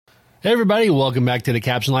Hey everybody, welcome back to the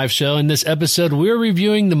Caption Life Show. In this episode, we're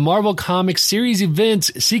reviewing the Marvel Comics series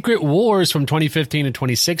events Secret Wars from 2015 and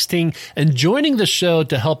 2016. And joining the show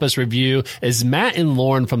to help us review is Matt and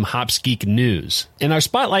Lauren from GEEK News. And our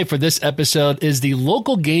spotlight for this episode is the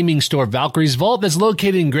local gaming store Valkyrie's Vault that's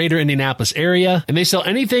located in greater Indianapolis area. And they sell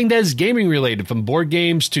anything that is gaming related, from board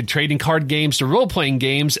games to trading card games to role-playing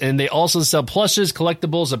games. And they also sell plushes,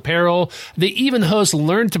 collectibles, apparel. They even host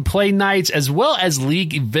Learn to Play nights as well as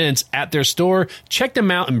league events at their store. Check them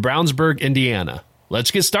out in Brownsburg, Indiana. Let's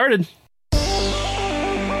get started.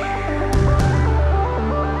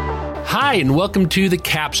 Hi, and welcome to The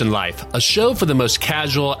Caption Life, a show for the most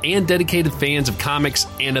casual and dedicated fans of comics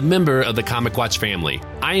and a member of the Comic Watch family.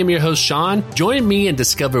 I am your host, Sean. Join me and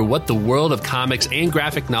discover what the world of comics and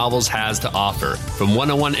graphic novels has to offer. From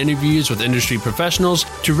one-on-one interviews with industry professionals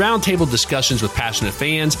to roundtable discussions with passionate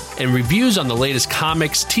fans and reviews on the latest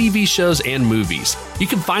comics, TV shows, and movies. You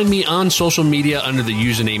can find me on social media under the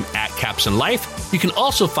username @CaptionLife. You can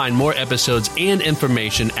also find more episodes and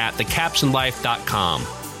information at thecaptionlife.com.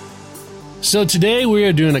 So today we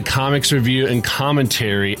are doing a comics review and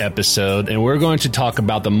commentary episode, and we're going to talk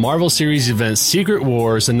about the Marvel series event Secret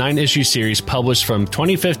Wars, the 9-issue series published from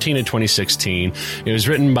 2015 to 2016. It was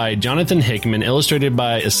written by Jonathan Hickman, illustrated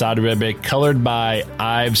by Asad Rebic, colored by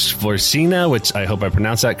Ives Forcina, which I hope I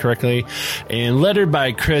pronounced that correctly, and lettered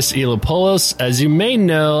by Chris Elopoulos. As you may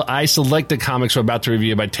know, I select the comics we're about to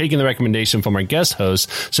review by taking the recommendation from our guest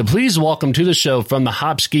hosts. So please welcome to the show from the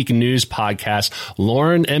GEEK News podcast,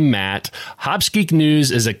 Lauren and Matt. GEEK News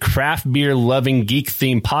is a craft beer loving geek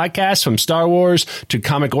themed podcast, from Star Wars to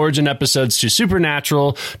comic origin episodes to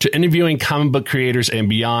Supernatural to interviewing comic book creators and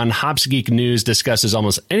beyond. GEEK News discusses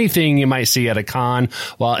almost anything you might see at a con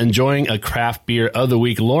while enjoying a craft beer of the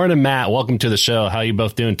week. Lauren and Matt, welcome to the show. How are you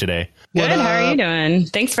both doing today? Good. How are you doing?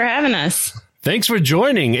 Thanks for having us. Thanks for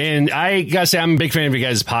joining. And I gotta say, I'm a big fan of you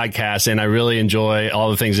guys' podcast, and I really enjoy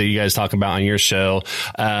all the things that you guys talk about on your show.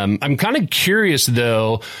 I'm kind of curious,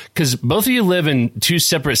 though, because both of you live in two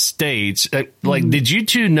separate states. Did you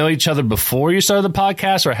two know each other before you started the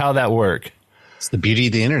podcast, or how'd that work? It's the beauty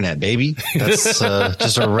of the internet, baby. That's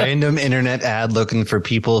just a random internet ad looking for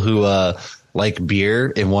people who like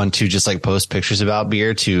beer and want to just like post pictures about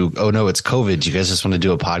beer, to, oh no, it's COVID, you guys just want to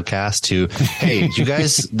do a podcast, to, hey, you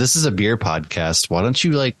guys, this is a beer podcast, why don't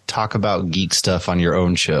you like talk about geek stuff on your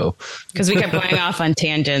own show? Because we kept going off on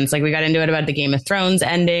tangents. Like, we got into it about the Game of Thrones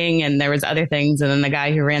ending, and there was other things, and then the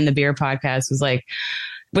guy who ran the beer podcast was like,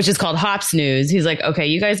 which is called Hops News, he's like, okay,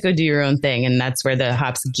 you guys go do your own thing. And that's where the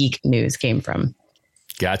GEEK News came from.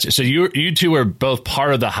 Gotcha. So you two were both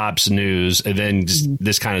part of the Hops News, and then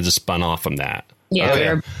this kind of just spun off from that. Yeah, Okay.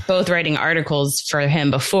 We were both writing articles for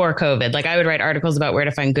him before COVID. Like, I would write articles about where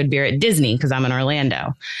to find good beer at Disney because I'm in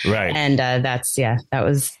Orlando. Right. And that's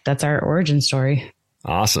our origin story.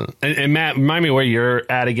 Awesome. And Matt, remind me where you're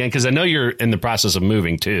at again, because I know you're in the process of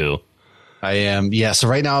moving too. I am. Yeah. So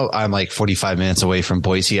right now I'm like 45 minutes away from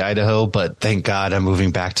Boise, Idaho, but thank God I'm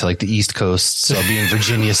moving back to like the East Coast. So I'll be in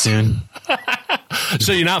Virginia soon.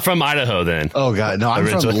 So you're not from Idaho then? Oh God. No, I'm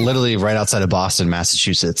from literally right outside of Boston,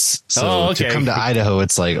 Massachusetts. So to come to Idaho,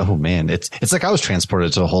 it's like, oh man, it's like I was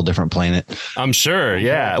transported to a whole different planet. I'm sure.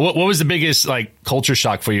 Yeah. What was the biggest like culture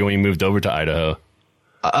shock for you when you moved over to Idaho?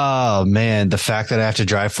 Oh man, the fact that I have to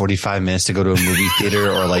drive 45 minutes to go to a movie theater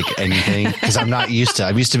or like anything, because I'm not used to.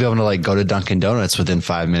 I'm used to be able to like go to Dunkin' Donuts within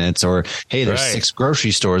 5 minutes, or hey, there's 6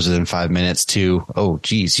 grocery stores within 5 minutes, to, oh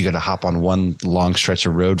geez, you got to hop on one long stretch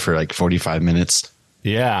of road for like 45 minutes.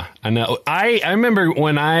 Yeah, I know. I remember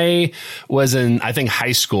when I was in, I think,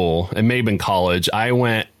 high school, it may have been college, I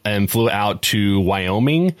went and flew out to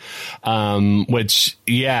Wyoming, which,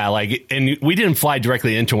 yeah, like, and we didn't fly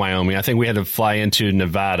directly into Wyoming. I think we had to fly into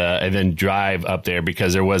Nevada and then drive up there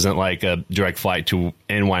because there wasn't like a direct flight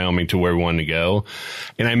in Wyoming to where we wanted to go.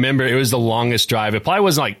 And I remember it was the longest drive. It probably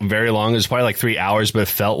wasn't like very long. It was probably like 3 hours, but it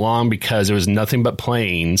felt long because there was nothing but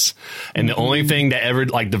planes. And the only thing that ever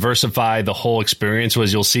like diversified the whole experience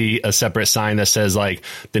was you'll see a separate sign that says like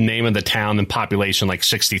the name of the town and population, like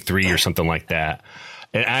 63 or something like that.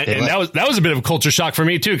 And that was a bit of a culture shock for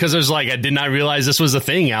me too, because it was like I did not realize this was a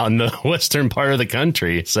thing out in the western part of the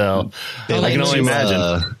country. So I can only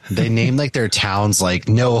imagine. They named like their towns like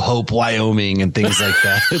No Hope, Wyoming, and things like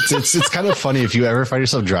that. It's kind of funny if you ever find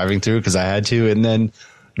yourself driving through, because I had to, and then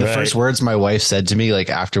The first words my wife said to me, like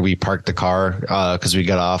after we parked the car, because we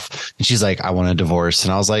got off, and she's like, "I want a divorce,"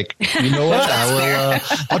 and I was like, "You know what?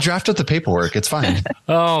 I'll draft up the paperwork. It's fine."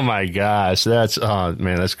 Oh my gosh, that's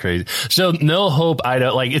crazy. So no hope. I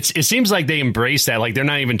don't like. It seems like they embrace that. Like they're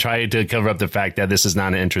not even trying to cover up the fact that this is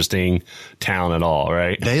not an interesting town at all,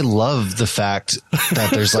 right? They love the fact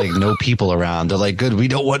that there's like no people around. They're like, "Good, we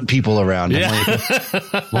don't want people around." Yeah. I'm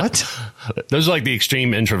like, what? Those are like the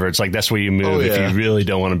extreme introverts. Like that's where you move if you really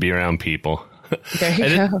don't want to be around people. There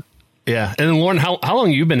you go. Yeah. And then Lauren, how long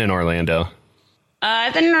have you been in Orlando?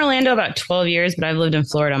 I've been in Orlando about 12 years, but I've lived in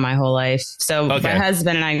Florida my whole life. So my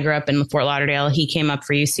husband and I grew up in Fort Lauderdale. He came up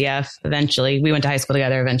for UCF eventually. We went to high school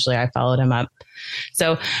together. Eventually, I followed him up.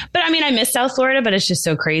 So, but I mean, I miss South Florida, but it's just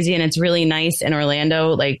so crazy. And it's really nice in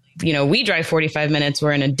Orlando. Like, you know, we drive 45 minutes.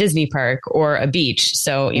 We're in a Disney park or a beach.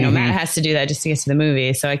 So, you know, Matt has to do that just to get to the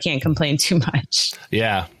movie. So I can't complain too much.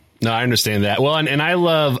 Yeah. No, I understand that. Well, and I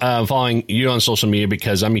love following you on social media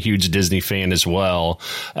because I'm a huge Disney fan as well.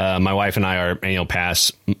 My wife and I are annual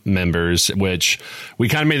pass members, which we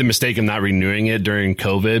kind of made the mistake of not renewing it during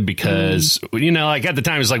COVID because, you know, like at the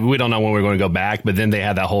time, it's like we don't know when we're going to go back. But then they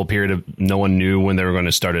had that whole period of no one knew when they were going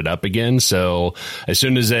to start it up again. So as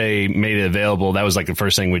soon as they made it available, that was like the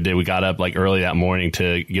first thing we did. We got up like early that morning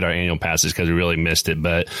to get our annual passes because we really missed it.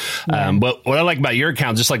 But what I like about your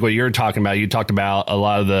account, just like what you're talking about, you talked about a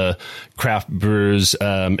lot of the craft brewers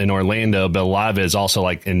in Orlando, but a lot of it is also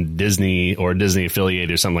like in Disney or Disney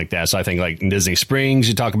affiliated or something like that. So I think like in Disney Springs,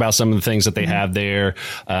 you talk about some of the things that they have there.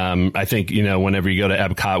 I think, you know, whenever you go to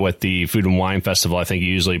Epcot with the Food and Wine Festival, I think you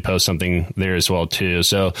usually post something there as well too.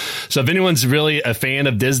 So if anyone's really a fan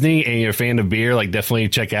of Disney and you're a fan of beer, like definitely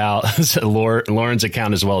check out Lauren's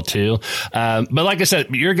account as well too. But like I said,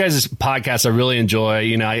 your guys' podcast I really enjoy.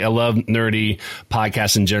 You know, I love nerdy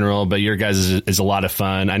podcasts in general, but your guys is a lot of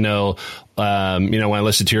fun. I know, you know, when I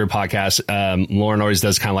listen to your podcast, Lauren always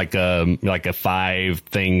does kind of like a 5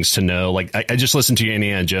 things to know. Like I just listened to your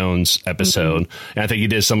Indiana Jones episode, and I think you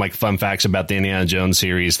did some like fun facts about the Indiana Jones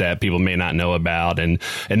series that people may not know about. And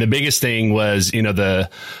the biggest thing was, you know,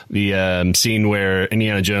 the scene where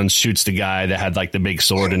Indiana Jones shoots the guy that had like the big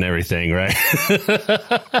sword and everything, right?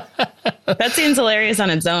 That scene's hilarious on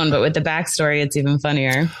its own, but with the backstory, it's even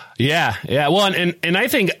funnier. Yeah. Well, and I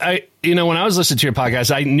think you know, when I was listening to your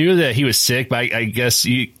podcast, I knew that he was sick, but I guess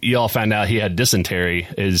you all found out he had dysentery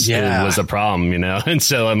was the problem, you know? And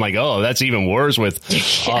so I'm like, oh, that's even worse with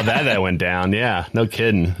all that went down. Yeah, no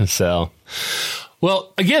kidding. So,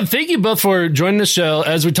 well, again, thank you both for joining the show.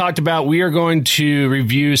 As we talked about, we are going to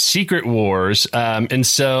review Secret Wars. And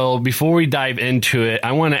so before we dive into it,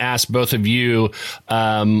 I want to ask both of you,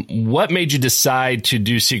 what made you decide to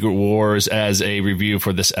do Secret Wars as a review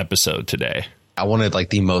for this episode today? I wanted like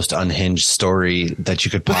the most unhinged story that you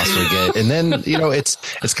could possibly get. And then, you know, it's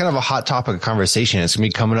kind of a hot topic of conversation. It's going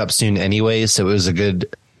to be coming up soon anyway. So it was a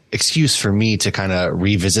good excuse for me to kind of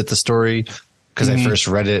revisit the story because I first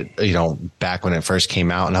read it, you know, back when it first came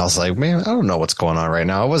out. And I was like, man, I don't know what's going on right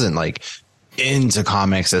now. I wasn't like into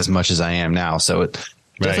comics as much as I am now. So it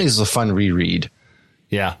definitely is a fun reread.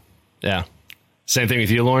 Yeah. Same thing with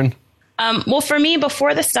you, Lauren? Well, for me,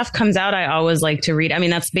 before the stuff comes out, I always like to read. I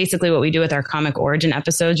mean, that's basically what we do with our comic origin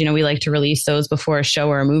episodes. You know, we like to release those before a show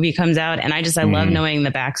or a movie comes out. And I love knowing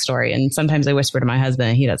the backstory. And sometimes I whisper to my husband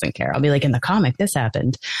and he doesn't care. I'll be like, in the comic, this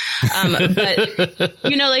happened. But,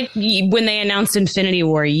 you know, like when they announced Infinity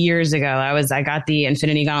War years ago, I got the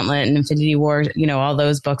Infinity Gauntlet and Infinity War, you know, all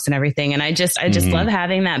those books and everything. And I just love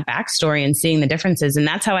having that backstory and seeing the differences. And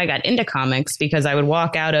that's how I got into comics, because I would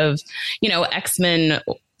walk out of, you know, X-Men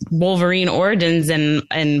Wolverine Origins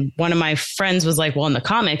and one of my friends was like, well, in the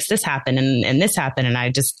comics this happened and this happened, and I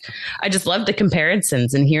just love the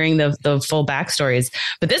comparisons and hearing the full backstories.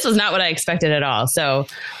 But this was not what I expected at all. So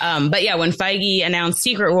but yeah, when Feige announced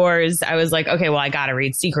Secret Wars, I was like, okay, well, I gotta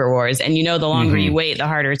read Secret Wars. And you know, the longer you wait, the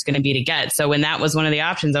harder it's going to be to get. So when that was one of the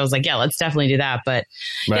options, I was like, yeah, let's definitely do that. But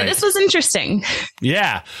yeah, this was interesting.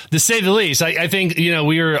 Yeah, to say the least. I think, you know,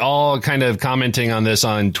 we were all kind of commenting on this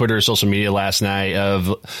on Twitter, social media last night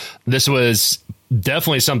of this was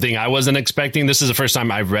definitely something I wasn't expecting. This is the first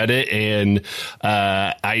time I've read it. And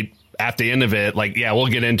at the end of it, like, yeah, we'll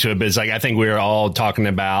get into it, but it's like, I think we were all talking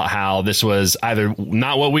about how this was either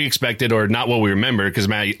not what we expected or not what we remember. Because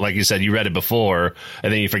Matt, like you said, you read it before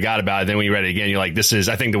and then you forgot about it. Then when you read it again, you're like, this is,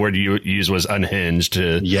 I think the word you used was unhinged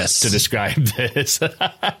to describe this.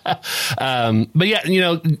 But yeah, you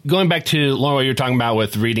know, going back to Lauren, what you're talking about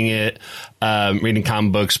with reading it, reading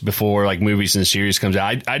comic books before like movies and series comes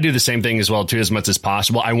out. I do the same thing as well too, as much as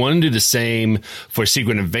possible. I want to do the same for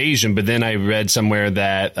Secret Invasion, but then I read somewhere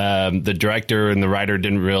that the director and the writer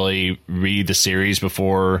didn't really read the series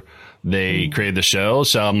before they created the show.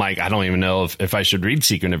 So I'm like, I don't even know if I should read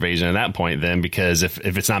Secret Invasion at that point then, because if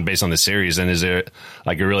it's not based on the series, then is there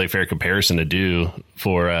like a really fair comparison to do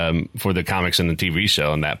for the comics and the TV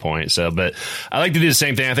show at that point? So, but I like to do the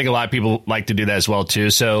same thing. I think a lot of people like to do that as well too.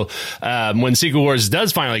 So when Secret Wars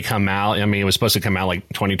does finally come out, I mean, it was supposed to come out like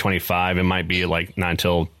 2025. It might be like not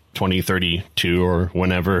until 2032 or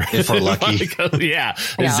whenever, if we're lucky. Yeah,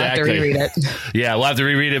 exactly. I'll have to reread it. Yeah, we'll have to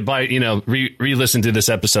reread it by, re-listen to this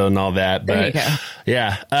episode and all that. But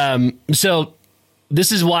yeah. So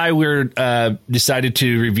this is why we're decided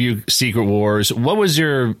to review Secret Wars. What was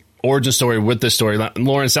your origin story with this story?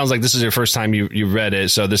 Lauren, it sounds like this is your first time you read it.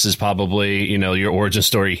 So this is probably, your origin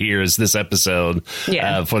story here is this episode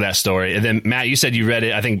for that story. And then Matt, you said you read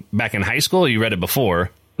it, I think back in high school, or you read it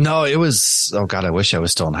before? No, it was, oh God, I wish I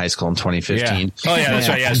was still in high school in 2015. Yeah. Oh yeah, that's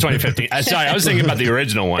right. Yeah, it's 2015. Sorry, I was thinking about the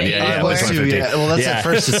original one. Yeah, it was 2015. Well, that's at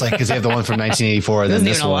first, it's like, because they have the one from 1984. And then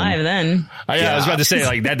this even alive one. Then. Oh, yeah, I was about to say,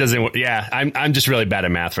 like, that doesn't, I'm just really bad at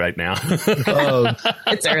math right now.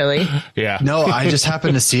 It's early. Yeah. No, I just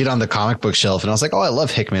happened to see it on the comic book shelf, and I was like, oh, I love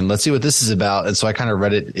Hickman. Let's see what this is about. And so I kind of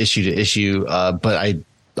read it issue to issue, but I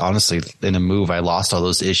honestly, in a move, I lost all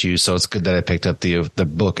those issues. So it's good that I picked up the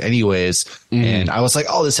book anyways. And I was like,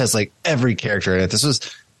 oh, this has like every character in it. This was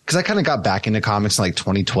because I kind of got back into comics in like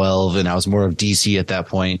 2012, and I was more of DC at that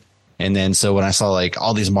point. And then so when I saw like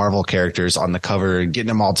all these Marvel characters on the cover and getting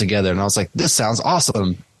them all together, and I was like, this sounds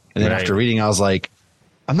awesome. And then after reading, I was like,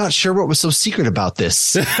 I'm not sure what was so secret about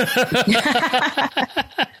this. I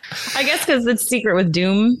guess because the secret with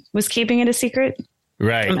Doom was keeping it a secret.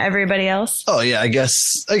 Right. From everybody else. Oh yeah, I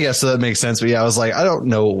guess so that makes sense. But yeah, I was like, I don't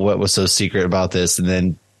know what was so secret about this. And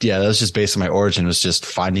then that was just based on my origin, was just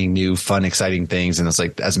finding new, fun, exciting things. And it's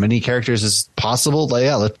like as many characters as possible.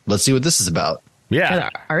 Like, let's see what this is about. Yeah.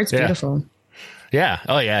 The art's beautiful. Yeah.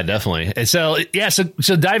 Oh, yeah, definitely. And so,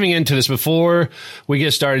 so diving into this before we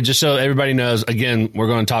get started, just so everybody knows, again, we're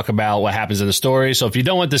going to talk about what happens in the story. So if you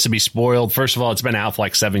don't want this to be spoiled, first of all, it's been out for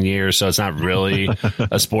like 7 years, so it's not really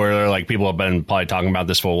a spoiler. Like, people have been probably talking about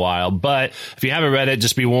this for a while. But if you haven't read it,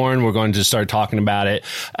 just be warned, we're going to start talking about it.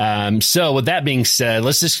 So with that being said,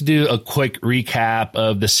 let's just do a quick recap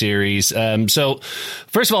of the series. So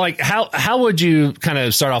first of all, like, how would you kind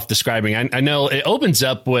of start off describing? I know it opens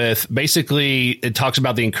up with basically, it talks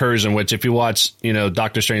about the incursion, which if you watch,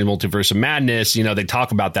 Doctor Strange Multiverse of Madness, they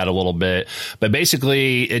talk about that a little bit. But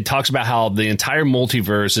basically, it talks about how the entire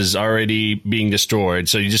multiverse is already being destroyed.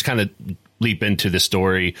 So you just kind of leap into the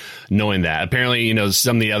story knowing that. Apparently,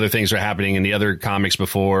 some of the other things are happening in the other comics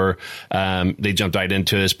before they jumped right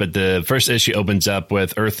into this. But the first issue opens up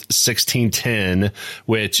with Earth 1610,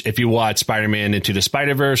 which if you watch Spider-Man Into the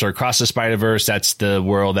Spider-Verse or Across the Spider-Verse, that's the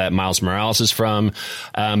world that Miles Morales is from.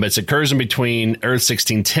 But it's incursion between Earth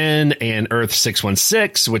 1610 and Earth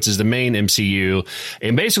 616, which is the main MCU.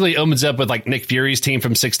 And basically opens up with like Nick Fury's team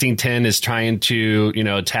from 1610 is trying to,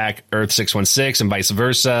 attack Earth 616 and vice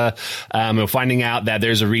versa. And finding out that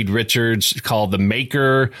there's a Reed Richards called the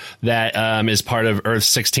Maker that is part of Earth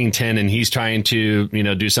 1610, and he's trying to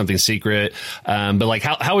do something secret. But like,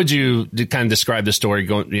 how would you kind of describe the story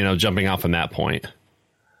going, jumping off from that point?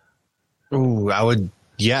 Ooh, I would,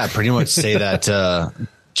 pretty much say that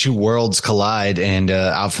two worlds collide, and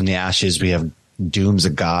out from the ashes we have Doom's a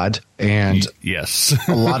god, and yes,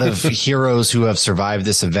 a lot of heroes who have survived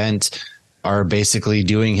this event are basically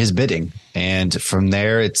doing his bidding, and from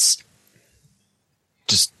there it's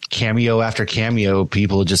just cameo after cameo.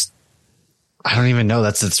 People just, I don't even know.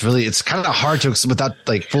 It's kind of hard to without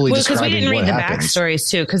like fully describing what happens. Because we didn't read the backstories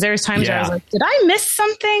too. Because there was times where I was like, did I miss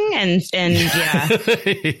something? And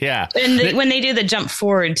yeah, And when they do the jump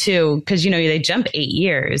forward too, because they jump 8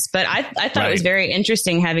 years. But I thought it was very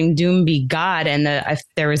interesting having Doom be God, and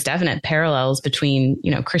there was definite parallels between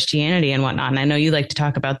Christianity and whatnot. And I know you like to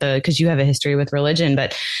talk about because you have a history with religion,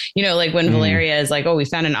 but like when Valeria is like, oh, we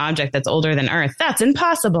found an object that's older than Earth. That's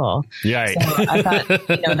impossible. Right. So I thought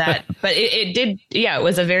that, but it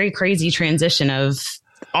was a very crazy transition of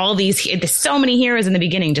all these, so many heroes in the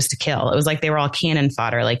beginning just to kill. It was like they were all cannon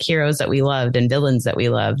fodder, like heroes that we loved and villains that we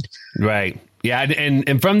loved. Right. Yeah,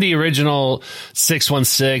 and from the original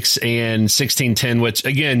 616 and 1610, which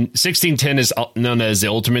again, 1610 is known as the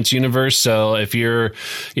Ultimates universe. So if you're,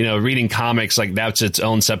 reading comics, like that's its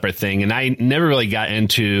own separate thing. And I never really got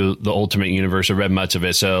into the Ultimate universe or read much of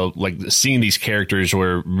it. So like seeing these characters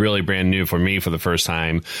were really brand new for me for the first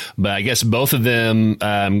time. But I guess both of them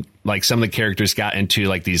like some of the characters got into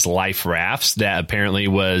like these life rafts that apparently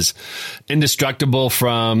was indestructible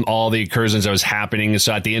from all the incursions that was happening.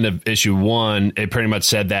 So at the end of issue 1, it pretty much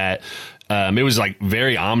said that it was like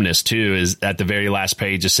very ominous too, is at the very last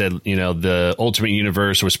page it said, the Ultimate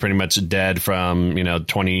Universe was pretty much dead from,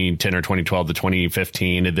 2010 or 2012 to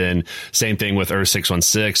 2015. And then same thing with Earth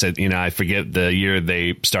 616. I forget the year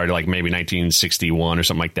they started, like maybe 1961 or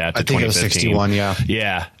something like that. I think it was 61. Yeah.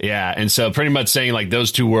 Yeah. Yeah. And so pretty much saying like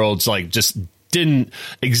those two worlds, like just didn't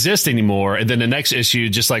exist anymore. And then the next issue,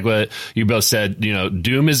 just like what you both said,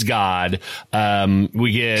 Doom is God.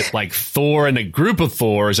 We get like Thor and a group of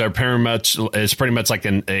Thors are pretty much like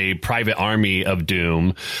a private army of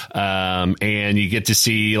Doom. And you get to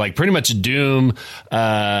see like pretty much Doom,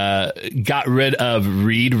 got rid of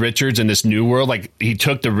Reed Richards in this new world. Like he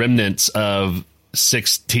took the remnants of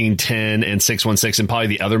 1610 and 616 and probably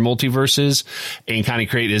the other multiverses and kind of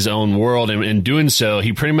create his own world. And in doing so,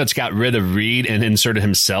 he pretty much got rid of Reed and inserted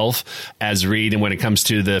himself as Reed. And when it comes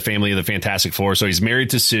to the family of the Fantastic Four, so he's married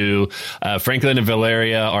to Sue, Franklin and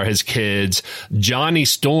Valeria are his kids. Johnny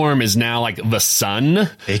Storm is now like the sun.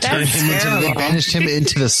 They banished him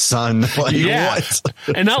into the sun. Like, yeah. What?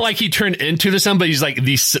 And not like he turned into the sun, but he's like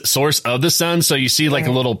the source of the sun. So you see like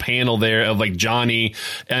a little panel there of like Johnny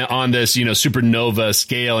on this, supernova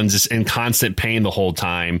scale and just in constant pain the whole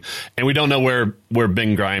time. And we don't know where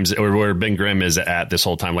Ben Grimes or where Ben Grimm is at this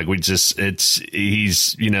whole time. Like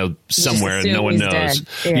he's somewhere no one knows.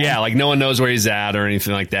 Yeah. Like no one knows where he's at or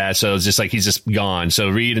anything like that. So it's just like he's just gone. So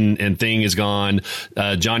Reed and Thing is gone.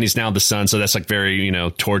 Johnny's now the sun. So that's like very,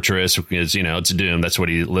 torturous because, it's Doom. That's what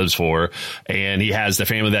he lives for. And he has the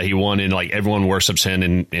family that he wanted. Like everyone worships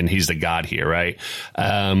him and he's the god here. Right.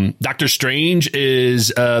 Doctor Strange is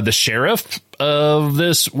the sheriff of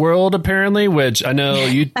this world, apparently, which I know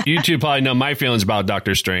you two probably know my feelings about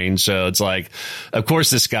Doctor Strange. So it's like, of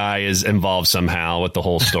course, this guy is involved somehow with the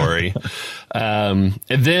whole story. And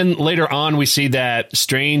then later on, we see that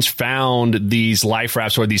Strange found these life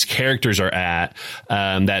rafts where these characters are at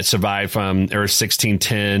that survived from Earth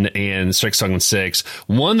 1610 and 616.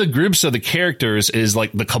 One of the groups of the characters is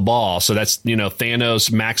like the Cabal. So that's,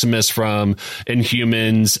 Thanos, Maximus from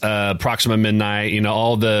Inhumans, Proxima Midnight,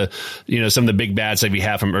 all the, some of the big bads that we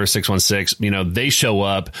have from Earth 616, they show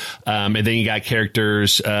up. And then you got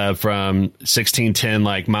characters from 1610,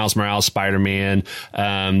 like Miles Morales, Spider-Man,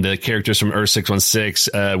 the characters from Earth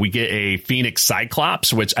 616. We get a Phoenix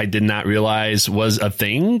Cyclops, which I did not realize was a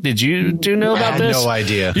thing. Did you know about this? I had no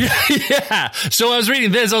idea. Yeah. So I was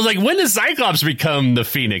reading this. I was like, when does Cyclops become the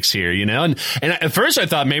Phoenix here? And at first I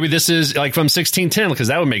thought maybe this is like from 1610 because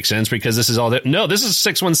that would make sense because this is all that. No, this is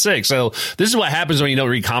 616. So this is what happens when you don't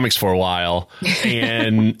read comics for a while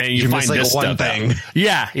and you find like this one stuff thing. out.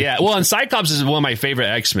 Yeah. Well, and Cyclops is one of my favorite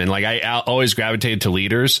X-Men. Like I always gravitated to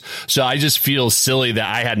leaders. So I just feel silly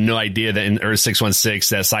that I had no idea that in Earth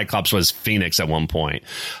 616 that Cyclops was Phoenix at one point.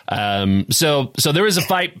 So there was a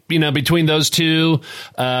fight, between those two.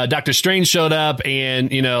 Doctor Strange showed up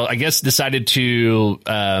and, I guess decided to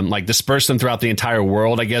like disperse them throughout the entire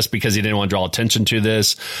world, I guess, because he didn't want to draw attention to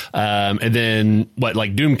this. And then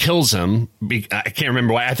Doom kills him. I can't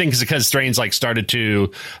remember why. I think it's because Strange started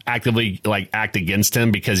to actively act against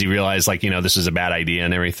him because he realized this is a bad idea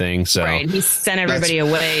and everything. So right. He sent everybody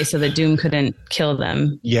away so that Doom couldn't kill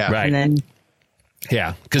them. Yeah. Right. And then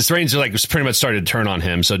yeah, because Strange was pretty much started to turn on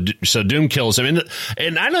him. So Doom kills him,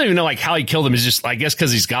 and I don't even know how he killed him. Is just I guess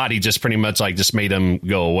because he's God, he just pretty much just made him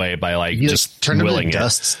go away by just turned him willing into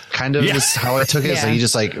dust. Kind of is how I took it. So he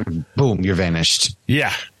just boom, you're vanished.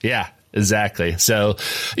 Yeah. Exactly. So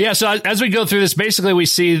as we go through this, basically we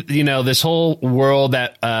see this whole world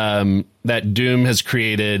that Doom has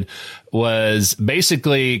created was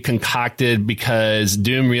basically concocted because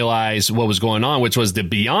Doom realized what was going on, which was the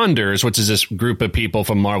Beyonders, which is this group of people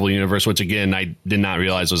from Marvel Universe, which again, I did not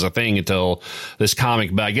realize was a thing until this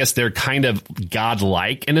comic, but I guess they're kind of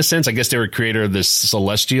godlike in a sense. I guess they were creator of the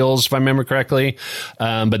Celestials, if I remember correctly.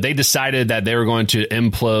 But they decided that they were going to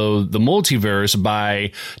implode the multiverse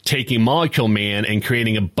by taking Molecule Man and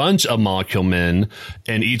creating a bunch of Molecule Men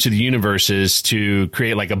in each of the universes to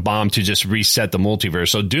create a bomb to just reset the multiverse.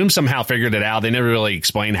 So Doom somehow figured it out. They never really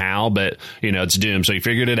explain how, but it's Doom. So he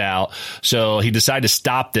figured it out. So he decided to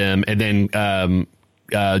stop them and then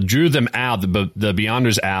drew them out, the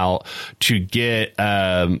Beyonders out to get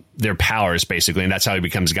their powers, basically. And that's how he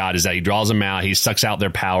becomes God, is that he draws them out. He sucks out their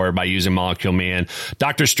power by using Molecule Man.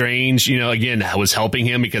 Doctor Strange, again, was helping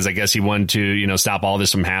him because I guess he wanted to, stop all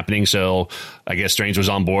this from happening. So I guess Strange was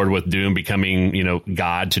on board with Doom becoming,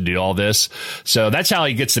 God to do all this. So that's how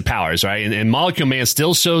he gets the powers, right? And Molecule Man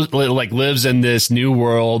still lives in this new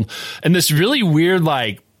world and this really weird,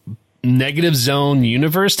 negative zone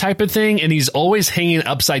universe type of thing, and he's always hanging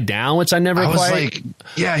upside down, which I never was quite like,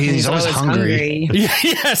 yeah, he's always hungry. Yeah,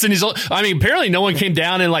 yes, and I mean, apparently no one came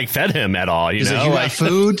down and like fed him at all. You know, like, you got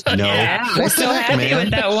food? No. Yeah, we're so happy with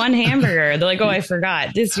that one hamburger. They're like, oh, I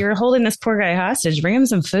forgot. You're holding this poor guy hostage. Bring him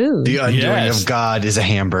some food. The undoing of God is a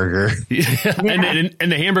hamburger. Yeah.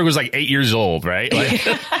 And the hamburger was like 8 years old, right? Like,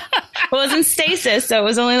 well, it was in stasis, so it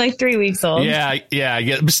was only like 3 weeks old. Yeah.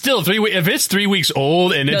 But still, if it's 3 weeks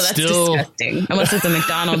old and it's still disgusting. Unless it's a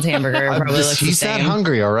McDonald's hamburger, it probably looks he's the same. that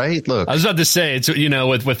hungry, all right. Look, I was about to say, it's, you know,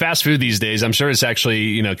 with fast food these days, I'm sure it's actually,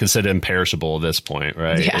 you know, considered imperishable at this point,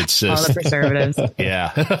 right? Yeah, it's just all the preservatives.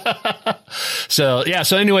 Yeah. So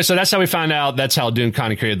anyway, so that's how we found out. That's how Doom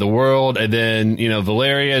kind of created the world, and then, you know,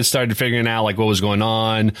 Valeria started figuring out like what was going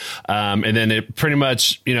on, and then it pretty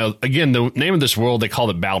much, you know, again, the name of this world, they called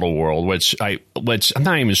it Battle World, which I'm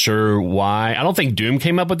not even sure why. I don't think Doom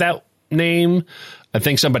came up with that name. I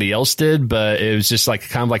think somebody else did, but it was just like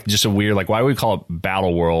kind of like just a weird, like, why would we call it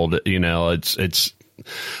Battle World? You know, it's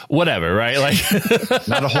whatever, right? Like,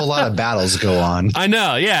 not a whole lot of battles go on. I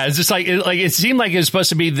know. Yeah. It's just like it seemed like it was supposed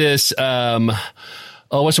to be this,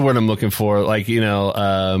 what's the word I'm looking for? Like, you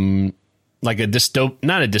know, like not a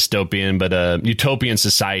dystopian, but a utopian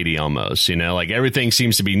society almost, you know, like everything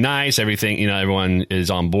seems to be nice. Everything, you know, everyone is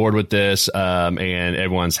on board with this, and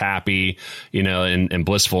everyone's happy, you know, and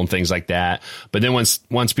blissful and things like that. But then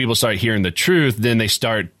once people start hearing the truth, then they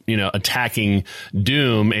start, you know, attacking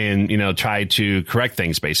Doom and, you know, try to correct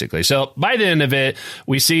things basically. So by the end of it,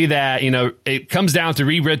 we see that, you know, it comes down to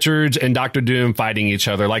Reed Richards and Dr. Doom fighting each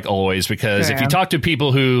other like always, because if you talk to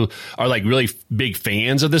people who are like really big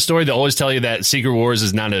fans of the story, they'll always tell you that Secret Wars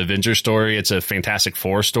is not an Avenger story. It's a Fantastic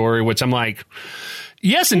Four story, which I'm like,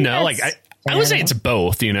 yes and no. Like I would say it's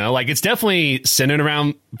both, you know, like it's definitely centered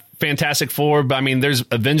around Fantastic Four, but I mean, there's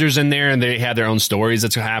Avengers in there and they have their own stories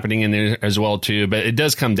that's happening in there as well too. But it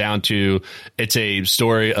does come down to, it's a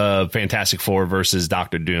story of Fantastic Four versus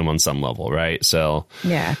Doctor Doom on some level, right? So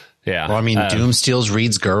yeah. Well, I mean, Doom steals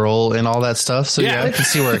Reed's girl and all that stuff. So yeah, I can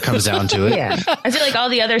see where it comes down to it. Yeah. I feel like all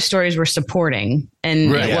the other stories were supporting,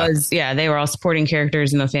 and they were all supporting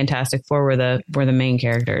characters, and the Fantastic Four were the main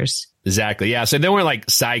characters. Exactly. Yeah. So they weren't like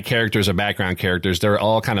side characters or background characters. They're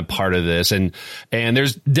all kind of part of this. And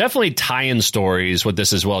there's definitely tie-in stories with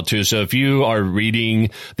this as well, too. So if you are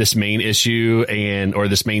reading this main issue or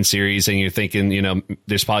this main series and you're thinking, you know,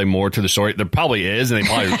 there's probably more to the story, there probably is. And they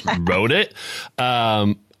probably wrote it.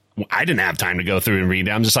 I didn't have time to go through and read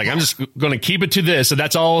it. I'm just going to keep it to this. So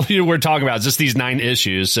that's all we're talking about, just these 9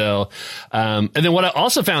 issues. So, and then what I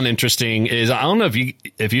also found interesting is, I don't know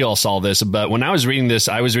if you all saw this, but when I was reading this,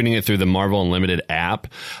 I was reading it through the Marvel Unlimited app.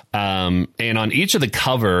 And on each of the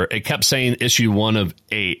cover, it kept saying issue 1 of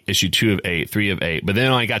 8, issue 2 of 8, 3 of 8. But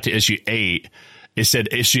then when I got to issue 8, it said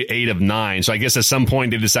issue 8 of 9. So I guess at some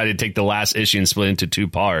point they decided to take the last issue and split into 2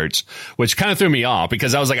 parts, which kind of threw me off,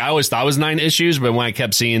 because I was like, I always thought it was 9 issues, but when I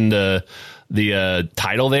kept seeing the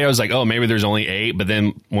title there, I was like, oh, maybe there's only 8. But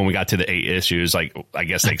then when we got to the 8 issues, like, I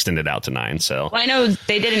guess they extended out to 9. So well, I know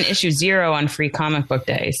they did an issue 0 on Free Comic Book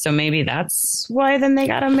Day, so maybe that's why then they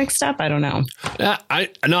got them mixed up. I don't know. I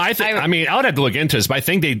mean, I would have to look into this, but I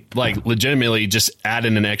think they like legitimately just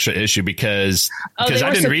added an extra issue because I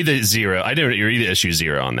didn't read the 0. I didn't read the issue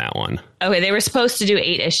 0 on that one. Okay, they were supposed to do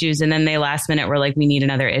 8 issues, and then they last minute were like, we need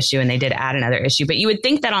another issue, and they did add another issue. But you would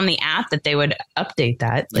think that on the app that they would update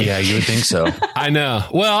that. Like, yeah, you would think so. I know.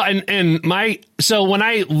 Well, so when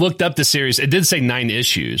I looked up the series, it did say 9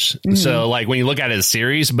 issues. Mm-hmm. So like when you look at it as a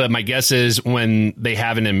series, but my guess is when they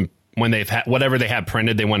have when they've had whatever they have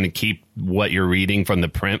printed, they want to keep what you're reading from the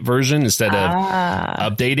print version instead of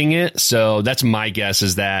updating it. So that's my guess,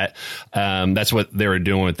 is that that's what they were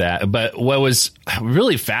doing with that. But what was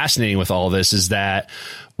really fascinating with all this is that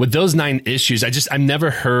with those 9 issues, I've never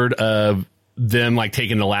heard of them like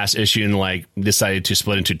taking the last issue and like decided to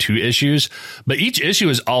split into 2 issues. But each issue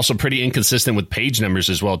is also pretty inconsistent with page numbers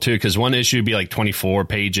as well too, because one issue would be like 24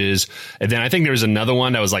 pages, and then I think there was another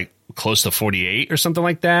one that was like close to 48 or something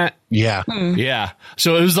like that. Yeah. Yeah.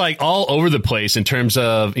 So it was like all over the place in terms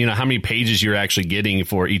of, you know, how many pages you're actually getting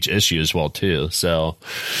for each issue as well too. So,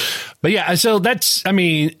 but yeah, so that's, I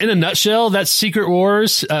mean, in a nutshell, that's Secret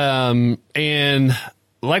Wars. And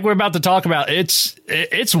like we're about to talk about, it's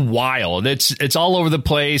wild. It's all over the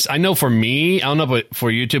place. I know for me, I don't know about for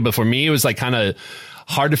you too, but for me, it was like kind of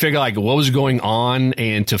hard to figure out like what was going on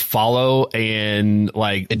and to follow, and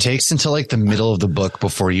like it takes until like the middle of the book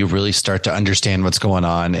before you really start to understand what's going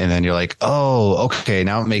on, and then you're like, oh, okay,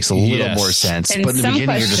 now it makes a little more sense. And but in the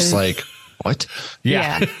beginning, you're just like, What?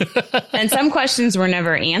 Yeah. And some questions were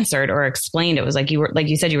never answered or explained. It was like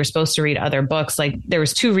you said, you were supposed to read other books. Like there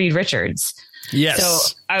was 2 Reed Richards. Yes.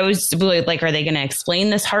 So I was really like, are they going to explain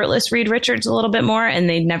this heartless Reed Richards a little bit more? And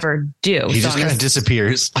they never do. He just kind of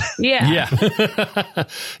disappears. Yeah. Yeah.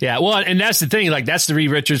 Yeah. Well, and that's the thing. Like, that's the Reed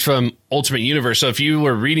Richards from Ultimate Universe. So if you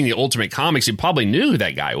were reading the Ultimate Comics, you probably knew who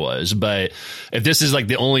that guy was. But if this is like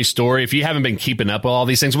the only story, if you haven't been keeping up with all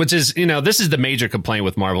these things, which is, this is the major complaint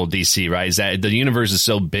with Marvel DC, right? Is that the universe is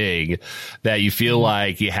so big that you feel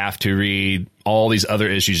like you have to read all these other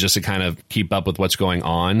issues just to kind of keep up with what's going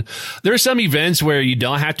on. There are some events where you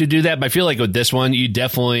don't have to do that, but I feel like with this one, you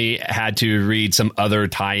definitely had to read some other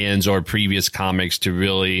tie-ins or previous comics to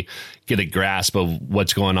really get a grasp of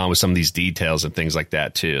what's going on with some of these details and things like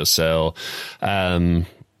that too. So,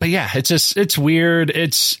 but yeah, it's weird.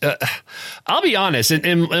 It's, I'll be honest,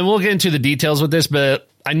 and we'll get into the details with this, but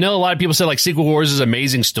I know a lot of people said like Secret Wars is an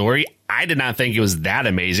amazing story. I did not think it was that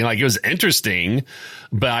amazing. Like, it was interesting,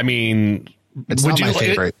 but I mean, it's not my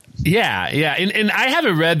favorite. Yeah. And I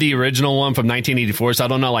haven't read the original one from 1984, so I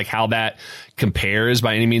don't know like how that compares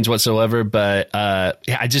by any means whatsoever. But I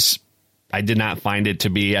did not find it to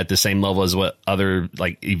be at the same level as what other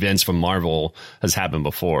like events from Marvel has happened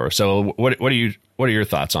before. So what are your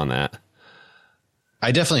thoughts on that?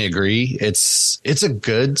 I definitely agree. It's a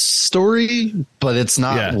good story, but it's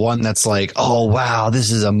not one that's like, oh, wow, this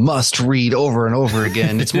is a must read over and over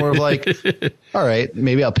again. It's more of like, all right,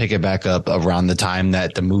 maybe I'll pick it back up around the time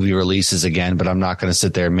that the movie releases again, but I'm not going to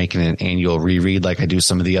sit there making an annual reread like I do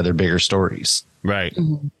some of the other bigger stories. Right.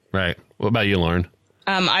 Mm-hmm. Right. What about you, Lauren?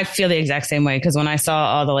 I feel the exact same way, because when I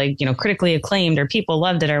saw all the critically acclaimed or people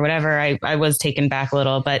loved it or whatever, I was taken back a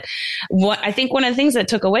little. But I think one of the things that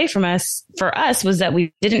took away for us was that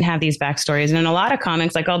we didn't have these backstories. And in a lot of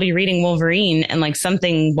comics, like I'll be reading Wolverine and like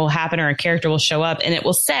something will happen or a character will show up and it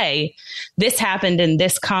will say this happened in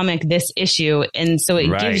this comic, this issue. And so it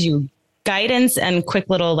gives you guidance and quick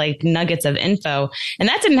little like nuggets of info. And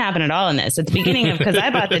that didn't happen at all in this. At the beginning of, because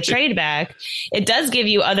I bought the trade back, it does give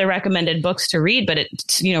you other recommended books to read, but it,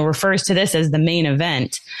 refers to this as the main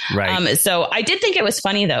event. Right. So I did think it was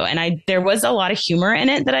funny though. And there was a lot of humor in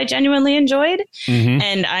it that I genuinely enjoyed. Mm-hmm.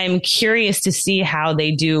 And I'm curious to see how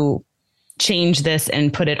they do change this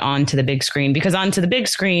and put it onto the big screen, because onto the big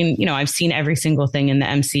screen, I've seen every single thing in the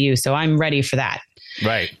MCU. So I'm ready for that.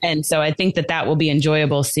 Right. And so I think that will be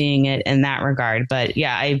enjoyable seeing it in that regard. But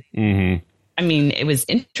yeah, I mean, it was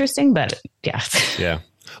interesting, but yeah. Yeah.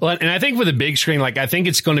 Well, and I think for the big screen, like, I think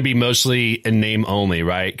it's going to be mostly in name only,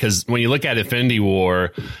 right? Because when you look at Infinity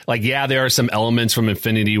War, like, yeah, there are some elements from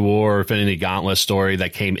Infinity War, Infinity Gauntlet story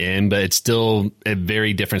that came in, but it's still a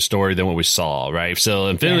very different story than what we saw, right? So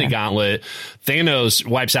Infinity Gauntlet, Thanos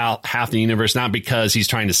wipes out half the universe, not because he's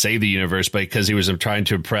trying to save the universe, but because he was trying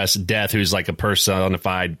to oppress Death, who's like a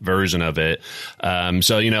personified version of it.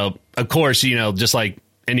 So, of course, just like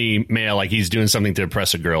any male, like he's doing something to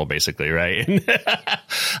impress a girl, basically, right?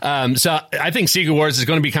 So I think Secret Wars is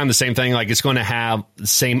going to be kind of the same thing. Like, it's going to have the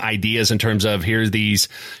same ideas in terms of here's these,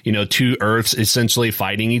 two Earths essentially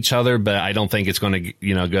fighting each other, but I don't think it's going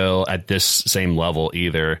to, go at this same level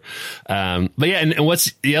either. But yeah, and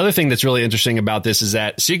what's the other thing that's really interesting about this is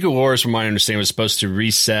that Secret Wars, from what I understand, was supposed to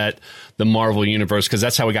reset the Marvel universe, because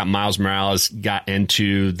that's how we got Miles Morales got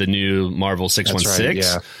into the new Marvel 616. Right,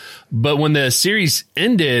 yeah. But when the series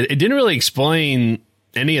ended, it didn't really explain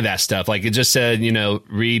any of that stuff. Like, it just said,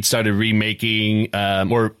 Reed started remaking,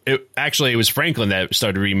 it was Franklin that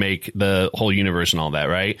started to remake the whole universe and all that,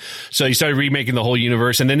 right? So he started remaking the whole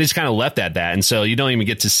universe, and then it's kind of left at that. And so you don't even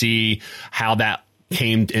get to see how that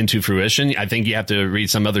came into fruition. I think you have to read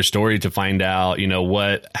some other story to find out,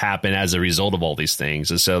 what happened as a result of all these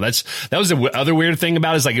things. And so that was the other weird thing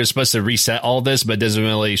about it, is like, it was supposed to reset all this, but it doesn't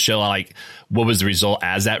really show like what was the result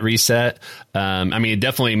as that reset. I mean, it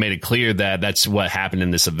definitely made it clear that that's what happened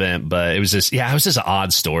in this event, but it was just an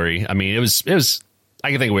odd story. I mean, it was,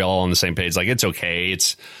 I think we're all on the same page. Like, it's okay.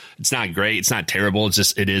 It's not great. It's not terrible. It's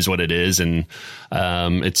just, it is what it is. And,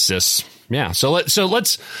 it's just, yeah. So let's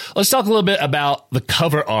talk a little bit about the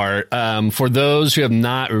cover art. For those who have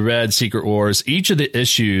not read Secret Wars, each of the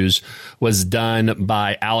issues was done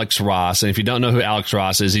by Alex Ross. And if you don't know who Alex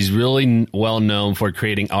Ross is, he's really well known for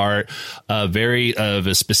creating art, of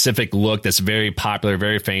a specific look that's very popular,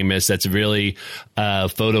 very famous. That's really,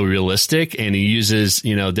 photorealistic. And he uses,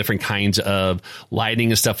 different kinds of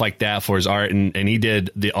lighting and stuff like that for his art. And he did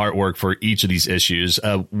the artwork for each of these issues.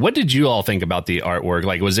 What did you all think about the artwork?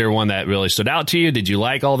 Like, was there one that really stood out to you? Did you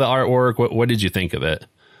like all the artwork? What did you think of it?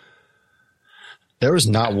 There was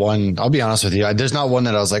not one, I'll be honest with you, there's not one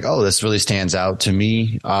that I was like, oh, this really stands out to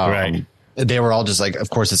me. Right. they were all just like, of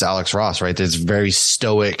course, it's Alex Ross, right? It's very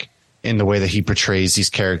stoic in the way that he portrays these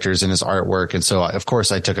characters in his artwork. And so, of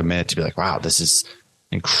course, I took a minute to be like, wow, this is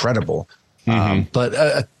incredible. But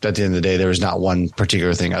at the end of the day, there was not one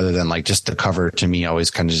particular thing other than like just the cover to me always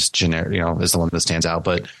kind of just generic, is the one that stands out.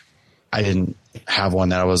 But I didn't have one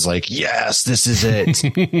that I was like, yes, this is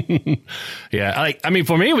it. Yeah. I mean,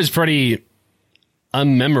 for me, it was pretty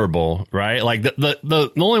unmemorable, right? Like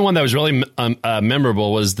the only one that was really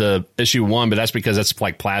memorable was the issue 1, but that's because that's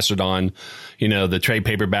like plastered on, the trade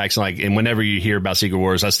paperbacks. And whenever you hear about Secret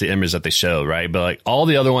Wars, that's the image that they show, right? But like all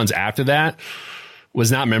the other ones after that was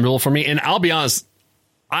not memorable for me. And I'll be honest,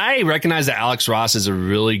 I recognize that Alex Ross is a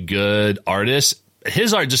really good artist.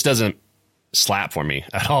 His art just doesn't slap for me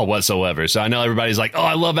at all whatsoever. So I know everybody's like, oh,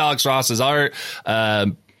 I love Alex Ross's art.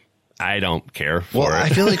 I don't care for it. I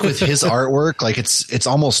feel like with his artwork, like it's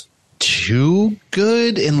almost too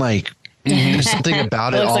good, and like there's something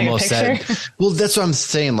about it almost like that. Well, that's what I'm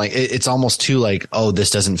saying. Like it's almost too like, oh, this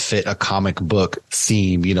doesn't fit a comic book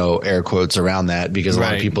theme, air quotes around that, because a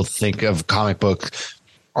lot of people think of comic book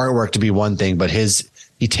artwork to be one thing, but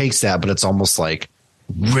he takes that, but it's almost like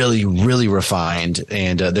really, really refined.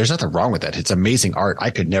 And there's nothing wrong with that. It's amazing art. I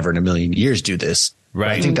could never in a million years do this. Right.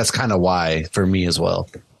 But I think that's kind of why for me as well.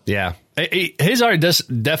 Yeah. His art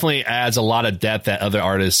definitely adds a lot of depth that other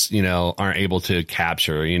artists, aren't able to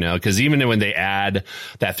capture, because even when they add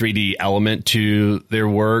that 3D element to their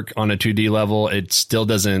work on a 2D level, it still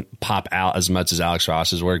doesn't pop out as much as Alex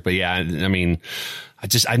Ross's work. But yeah, I mean,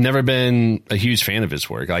 I've never been a huge fan of his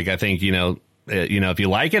work. Like, I think, if you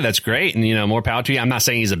like it, that's great. And, more power to you. I'm not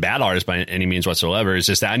saying he's a bad artist by any means whatsoever. It's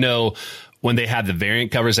just that I know when they had the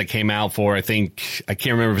variant covers that came out for, I can't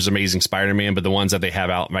remember if it was Amazing Spider-Man, but the ones that they have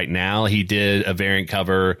out right now, he did a variant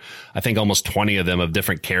cover, I think almost 20 of them of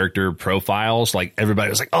different character profiles. Like everybody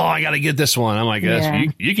was like, oh, I got to get this one. I'm like,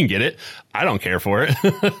 you can get it. I don't care for it.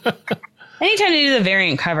 Anytime they do the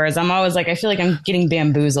variant covers, I'm always like, I feel like I'm getting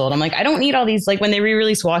bamboozled. I'm like, I don't need all these. Like when they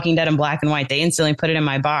re-released Walking Dead in black and white, they instantly put it in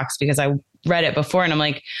my box because I read it before, and I'm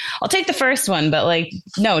like, I'll take the first one, but like,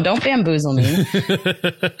 no, don't bamboozle me.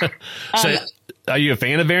 So, are you a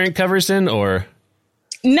fan of variant covers then, or?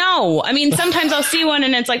 No, I mean, sometimes I'll see one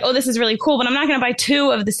and it's like, oh, this is really cool, but I'm not going to buy 2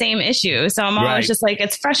 of the same issue. So I'm always just like,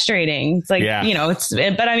 it's frustrating. It's like,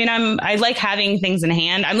 but I mean, I like having things in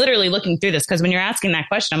hand. I'm literally looking through this because when you're asking that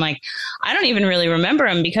question, I'm like, I don't even really remember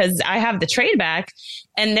them because I have the trade back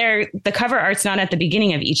and the cover art's not at the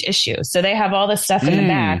beginning of each issue. So they have all this stuff in the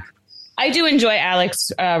back. I do enjoy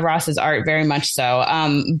Alex Ross's art very much so.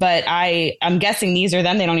 But I'm guessing these are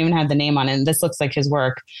them. They don't even have the name on it. This looks like his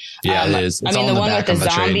work. Yeah, it is. I mean, the one with the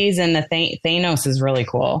zombies and the Thanos is really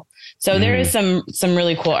cool. So there is some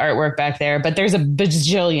really cool artwork back there, but there's a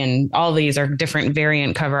bajillion. All these are different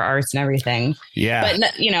variant cover arts and everything. Yeah.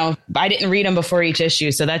 But, I didn't read them before each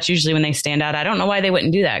issue. So that's usually when they stand out. I don't know why they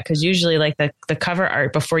wouldn't do that. Because usually like the cover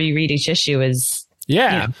art before you read each issue is...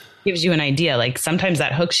 Yeah. Gives you an idea. Like sometimes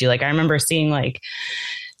that hooks you. Like I remember seeing like,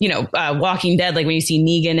 Walking Dead, like when you see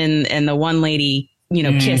Negan and the one lady,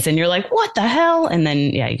 kiss and you're like, what the hell? And then,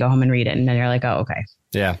 you go home and read it. And then you're like, oh, okay.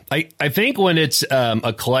 Yeah. I think when it's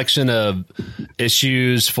a collection of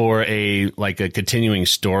issues for a continuing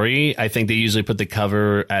story, I think they usually put the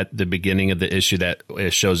cover at the beginning of the issue that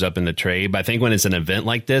shows up in the trade. But I think when it's an event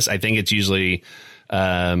like this, I think it's usually...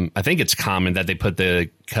 I think it's common that they put the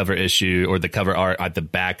cover issue or the cover art at the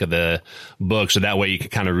back of the book. So that way you can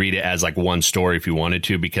kind of read it as like one story if you wanted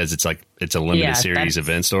to, because it's a limited series of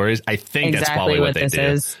event stories. I think that's probably what they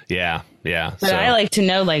do. Yeah. Yeah. But I like to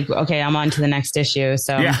know, like, okay, I'm on to the next issue.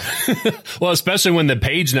 So yeah. Well, especially when the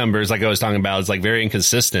page numbers, like I was talking about, is like very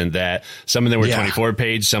inconsistent, that some of them were 24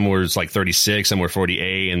 page, some were like 36, some were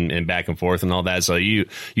 48 and back and forth and all that. So you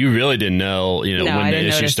really didn't know, when the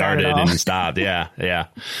issue started and stopped. Yeah. Yeah.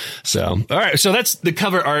 So, all right. So that's the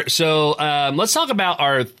cover art. So, let's talk about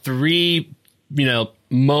our 3,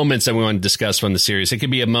 moments that we want to discuss from the series. It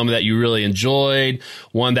could be a moment that you really enjoyed,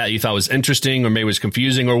 one that you thought was interesting or maybe was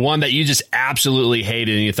confusing, or one that you just absolutely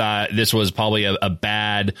hated and you thought this was probably a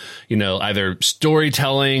bad, either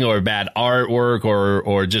storytelling or bad artwork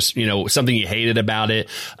or just, something you hated about it.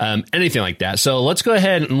 Anything like that. So let's go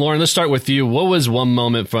ahead and Lauren, let's start with you. What was one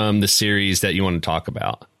moment from the series that you want to talk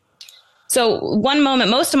about? So one moment,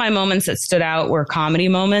 most of my moments that stood out were comedy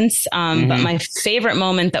moments. But my favorite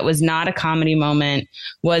moment that was not a comedy moment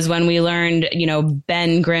was when we learned,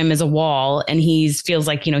 Ben Grimm is a wall and feels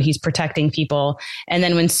like, he's protecting people. And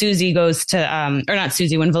then when Susie goes to,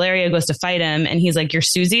 when Valeria goes to fight him and he's like, you're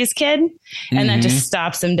Susie's kid. And that just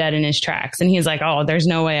stops him dead in his tracks. And he's like, oh, there's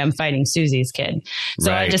no way I'm fighting Susie's kid.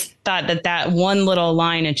 So I just thought that one little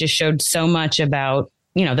line, it just showed so much about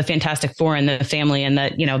the Fantastic Four and the family, and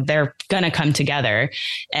that, they're going to come together,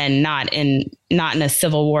 and not in a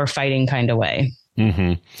Civil War fighting kind of way.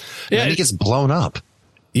 Mm-hmm. Yeah, and he gets blown up.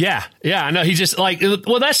 Yeah. I know. He's just like,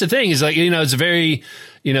 well, that's the thing is like, it's a very,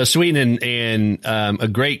 sweet and a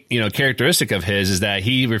great, characteristic of his is that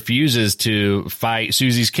he refuses to fight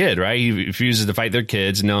Susie's kid, right? He refuses to fight their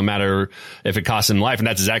kids, no matter if it costs him life. And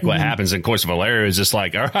that's exactly what happens. And of course, Valeria is just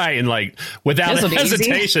like, all right. And like, without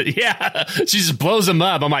hesitation, she just blows him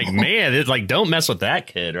up. I'm like, man, it's like, don't mess with that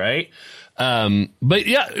kid, right? But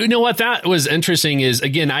yeah, you know what? That was interesting is,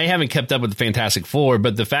 again, I haven't kept up with the Fantastic Four,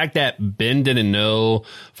 but the fact that Ben didn't know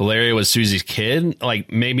Valeria was Susie's kid,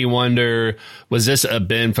 like, made me wonder, was this a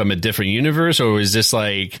Ben from a different universe, or was this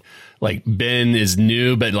like Ben is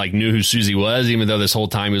new, but like knew who Susie was, even though this whole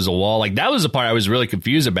time he was a wall? Like, that was the part I was really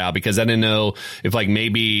confused about, because I didn't know if like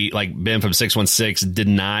maybe like Ben from 616 did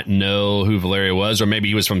not know who Valeria was, or maybe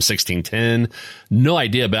he was from 1610. No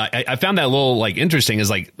idea. But I found that a little like interesting, is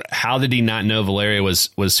like, how did he not know Valeria was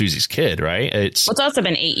Susie's kid? Right. It's also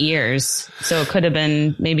been 8 years. So it could have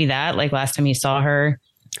been maybe that, like, last time he saw her.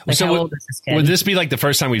 Like, so how old is this kid? Would this be like the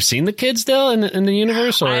first time we've seen the kids still in the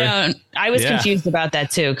universe? Or I was confused about that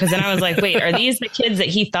too, because then I was like, wait, are these the kids that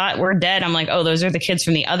he thought were dead? I'm like, oh, those are the kids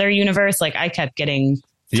from the other universe. Like, I kept getting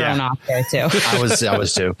thrown off there too. I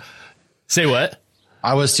was too. Say what?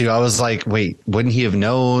 I was too. I was like, wait, wouldn't he have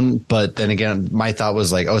known? But then again, my thought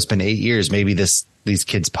was like, oh, it's been 8 years. Maybe these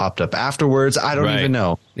kids popped up afterwards. I don't even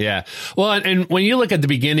know. Yeah. Well, and when you look at the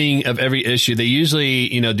beginning of every issue, they usually,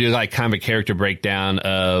 do like kind of a character breakdown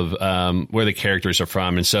of where the characters are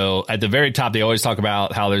from. And so at the very top, they always talk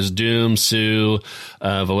about how there's Doom, Sue,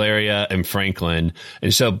 Valeria, and Franklin.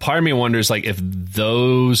 And so part of me wonders, like, if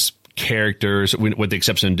those characters, with the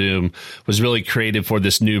exception of Doom, was really created for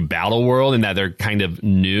this new battle world, and that they're kind of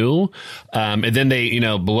new. And then they,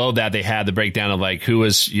 below that, they had the breakdown of like who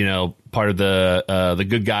was, part of the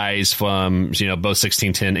good guys from, both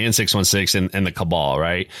 1610 and 616 and the Cabal,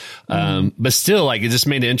 right? But still, like, it just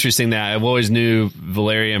made it interesting that I've always knew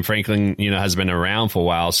Valeria and Franklin, has been around for a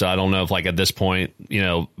while. So I don't know if, like, at this point,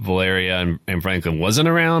 Valeria and Franklin wasn't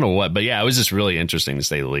around or what. But yeah, it was just really interesting, to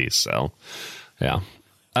say the least. So, yeah.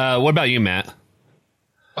 What about you, Matt?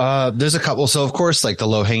 There's a couple. So of course, like, the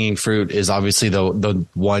low hanging fruit is obviously the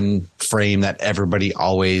one frame that everybody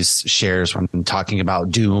always shares when talking about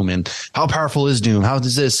Doom and how powerful is Doom? How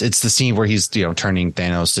does this? It's the scene where he's, turning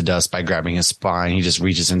Thanos to dust by grabbing his spine. He just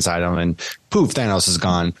reaches inside him and poof, Thanos is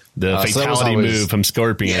gone. The fatality move from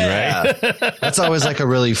Scorpion, right? That's always like a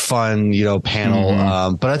really fun,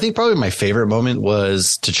 panel. But I think probably my favorite moment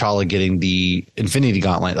was T'Challa getting the Infinity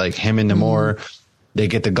Gauntlet, like him and Namor. They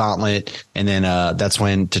get the gauntlet, and then that's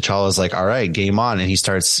when T'Challa's like, all right, game on. And he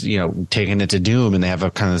starts, taking it to Doom, and they have a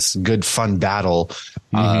kind of good, fun battle.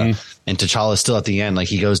 And T'Challa's still at the end. Like,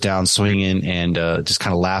 he goes down swinging and just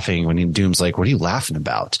kind of laughing when Doom's like, what are you laughing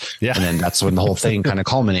about? Yeah. And then that's when the whole thing kind of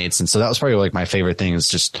culminates. And so that was probably like my favorite thing, is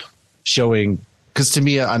just showing, because to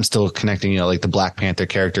me, I'm still connecting, like the Black Panther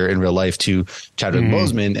character in real life to Chadwick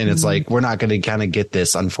Boseman. And it's like, we're not going to kind of get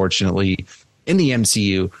this, unfortunately, in the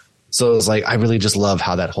MCU. So it was like, I really just love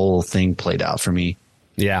how that whole thing played out for me.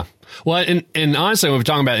 Yeah. Well, and honestly, when we're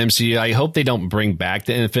talking about MCU, I hope they don't bring back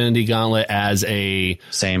the Infinity Gauntlet as a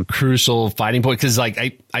crucial fighting point. Cause like,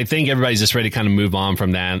 I think everybody's just ready to kind of move on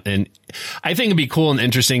from that. And I think it'd be cool and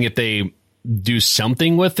interesting if they do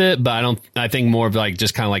something with it, but I think more of like,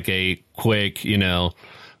 just kind of like a quick,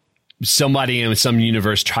 somebody in some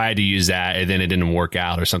universe tried to use that and then it didn't work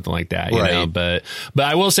out or something like that, you know. But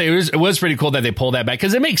I will say it was pretty cool that they pulled that back,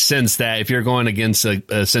 because it makes sense that if you're going against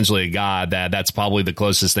essentially a god, that's probably the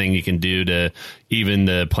closest thing you can do to even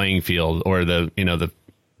the playing field or the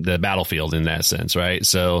battlefield in that sense, right?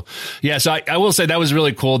 So yeah, so I will say that was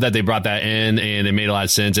really cool that they brought that in, and it made a lot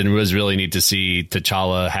of sense, and it was really neat to see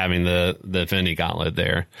T'Challa having the Infinity Gauntlet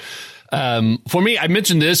there. For me, I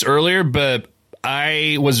mentioned this earlier, but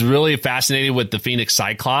I was really fascinated with the Phoenix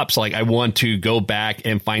Cyclops. Like, I want to go back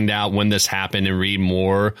and find out when this happened and read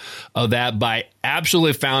more of that. But I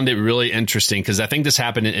absolutely found it really interesting, because I think this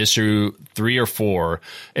happened in issue 3 or 4.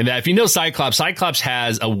 And that if you know Cyclops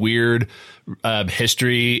has a weird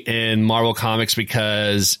history in Marvel Comics,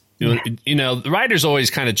 because the writers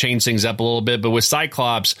always kind of change things up a little bit, but with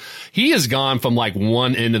Cyclops, he has gone from like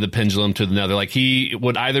one end of the pendulum to another. Like, he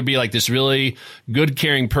would either be like this really good,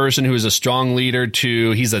 caring person who is a strong leader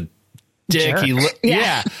to he's a dick.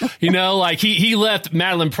 He left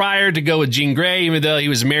Madeline Pryor to go with Jean Grey, even though he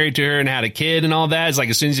was married to her and had a kid and all that. It's like,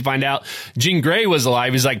 as soon as you find out Jean Grey was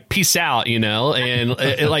alive, he's like, peace out,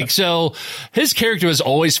 and so his character was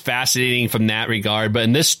always fascinating from that regard. But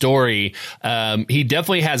in this story, he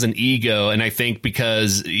definitely has an ego. And I think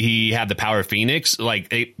because he had the power of Phoenix,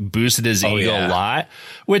 like, it boosted his ego a lot,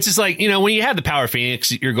 which is like, when you have the power of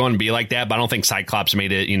Phoenix, you're going to be like that. But I don't think Cyclops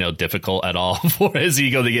made it, difficult at all for his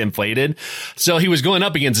ego to get inflated. So he was going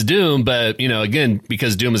up against Doom, but, again,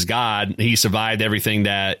 because Doom is God, he survived everything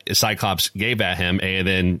that Cyclops gave at him. And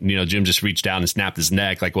then, Jim just reached out and snapped his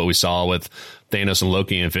neck, like what we saw with Thanos and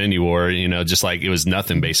Loki in Infinity War, just like it was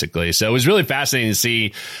nothing, basically. So it was really fascinating to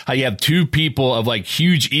see how you have two people of like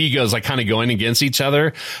huge egos, like kind of going against each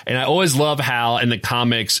other. And I always love how in the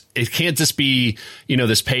comics, it can't just be,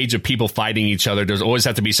 this page of people fighting each other. There's always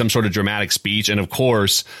have to be some sort of dramatic speech. And of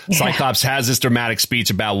course, Cyclops has this dramatic speech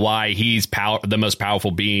about why he's the most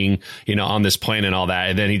powerful being, on this planet and all that.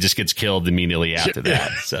 And then he just gets killed immediately after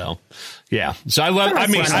that. So. Yeah. So I love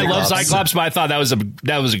Cyclops, but I thought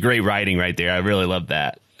that was a great writing right there. I really love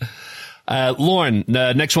that. Lauren,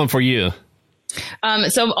 the next one for you.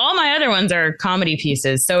 So all my other ones are comedy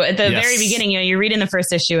pieces. So at the very beginning, you read in the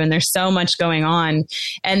first issue and there's so much going on.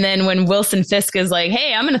 And then when Wilson Fisk is like,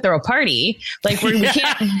 hey, I'm going to throw a party. Like we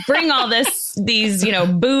can't bring all these,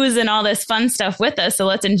 booze and all this fun stuff with us. So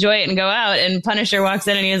let's enjoy it and go out. And Punisher walks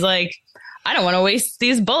in and he's like, I don't want to waste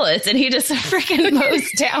these bullets. And he just freaking mows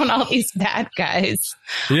down all these bad guys.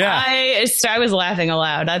 Yeah. I was laughing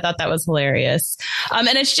aloud. I thought that was hilarious. And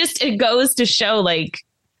it goes to show like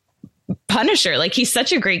Punisher, like he's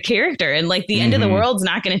such a great character and like the end of the world's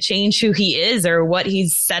not going to change who he is or what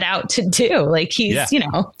he's set out to do. Like he's,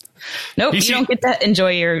 nope, you don't get to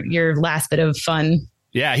enjoy your last bit of fun.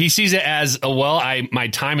 Yeah, he sees it as, my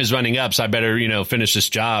time is running up, so I better, finish this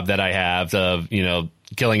job that I have of,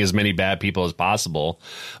 killing as many bad people as possible.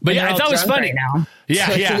 But I thought it was funny. Right now.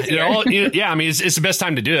 Yeah, I mean, it's the best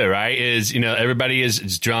time to do it, right? Is, everybody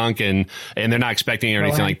is drunk and they're not expecting or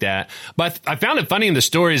anything like that. But I found it funny in the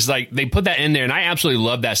stories, like they put that in there and I absolutely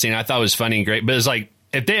loved that scene. I thought it was funny and great, but it's like,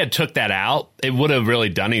 if they had took that out, it would have really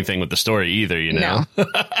done anything with the story either, No.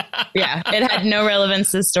 Yeah, it had no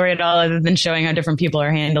relevance to the story at all other than showing how different people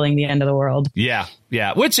are handling the end of the world. Yeah.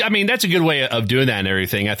 Which, I mean, that's a good way of doing that and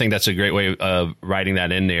everything. I think that's a great way of writing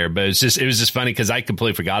that in there. But it was just funny because I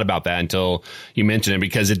completely forgot about that until you mentioned it,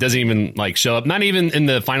 because it doesn't even like show up. Not even in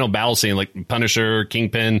the final battle scene, like Punisher,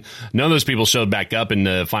 Kingpin. None of those people showed back up in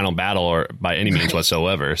the final battle or by any means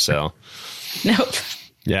whatsoever. So, nope.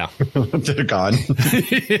 Yeah. They're gone.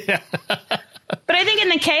 Yeah. But I think in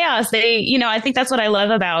the chaos, I think that's what I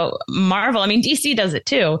love about Marvel. I mean, DC does it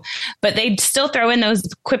too, but they still throw in those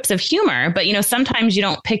quips of humor. But, sometimes you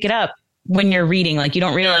don't pick it up when you're reading. Like, you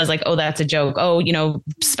don't realize, like, oh, that's a joke. Oh,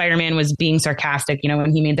 Spider-Man was being sarcastic,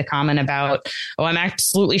 when he made the comment about, oh, I'm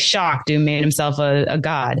absolutely shocked. Doom made himself a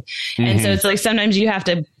god. Mm-hmm. And so it's like sometimes you have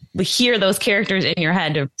to hear those characters in your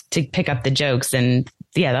head to pick up the jokes. And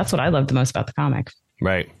yeah, that's what I love the most about the comic.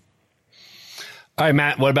 Right. All right,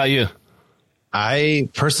 Matt, what about you? I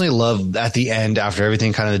personally love at the end, after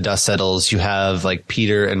everything kind of the dust settles, you have like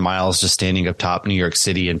Peter and Miles just standing up top New York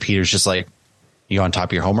City. And Peter's just like, you on top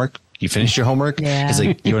of your homework? You finished your homework? Yeah. He's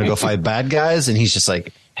like, you want to go fight bad guys? And he's just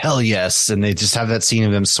like, hell yes. And they just have that scene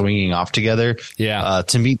of them swinging off together. Yeah.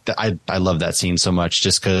 To me, I love that scene so much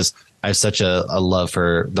just because I have such a love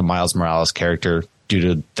for the Miles Morales character, due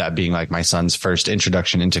to that being like my son's first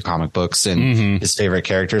introduction into comic books and his favorite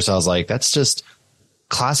character. So I was like, that's just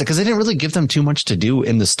classic, because they didn't really give them too much to do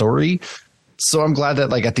in the story. So I'm glad that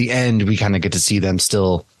like at the end, we kind of get to see them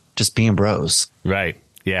still just being bros. Right.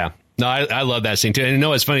 Yeah. No, I love that scene too. And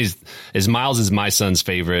what's funny is Miles is my son's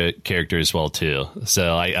favorite character as well too.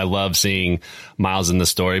 So I love seeing Miles in the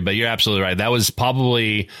story, but you're absolutely right. That was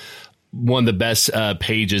probably one of the best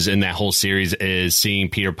pages in that whole series, is seeing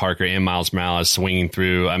Peter Parker and Miles Morales swinging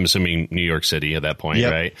through, I'm assuming New York City at that point,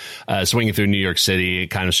 right? Swinging through New York City,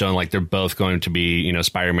 kind of showing like they're both going to be,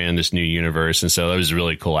 Spider-Man in this new universe. And so that was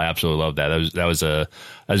really cool. I absolutely love that. That was a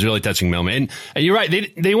really touching moment. And you're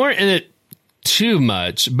right. They weren't in it too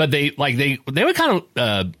much, but they were kind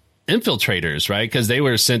of infiltrators, right? Because they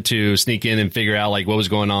were sent to sneak in and figure out like what was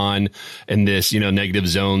going on in this, negative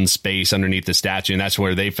zone space underneath the statue. And that's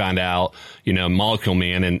where they found out, Molecule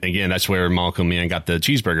Man. And again, that's where Molecule Man got the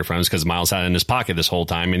cheeseburger from, because Miles had it in his pocket this whole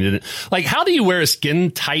time. And like, how do you wear a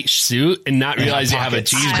skin tight suit and not realize you have a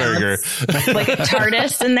cheeseburger? Like a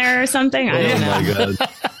TARDIS in there or something? I don't know. My God.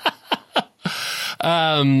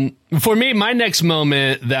 For me, my next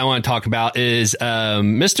moment that I want to talk about is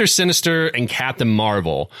Mr. Sinister and Captain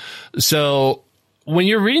Marvel. So when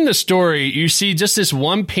you're reading the story, you see just this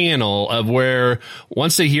one panel of where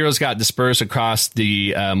once the heroes got dispersed across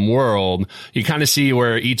the world, you kind of see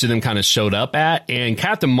where each of them kind of showed up at. And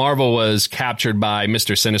Captain Marvel was captured by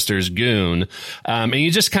Mr. Sinister's goon. And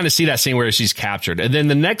you just kind of see that scene where she's captured. And then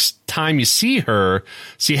the next time you see her,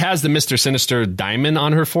 she has the Mr. Sinister diamond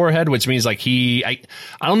on her forehead, which means like I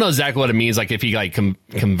don't know exactly what it means, like if he like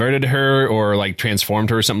converted her or like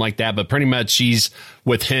transformed her or something like that. But pretty much she's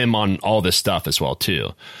with him on all this stuff as well, too.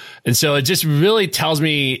 And so it just really tells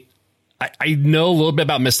me I know a little bit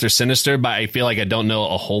about Mr. Sinister, but I feel like I don't know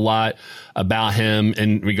a whole lot about him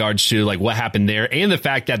in regards to like what happened there. And the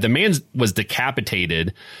fact that the man was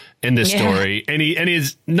decapitated in this story, and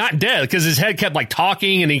he's not dead because his head kept like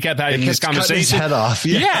talking and he kept having this conversation. His head off.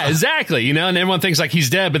 Yeah, exactly. You know, and everyone thinks like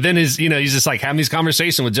he's dead, but then he's just like having these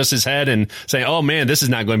conversations with just his head and saying, oh man, this is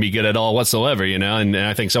not going to be good at all whatsoever, you know? And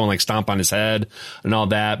I think someone like stomped on his head and all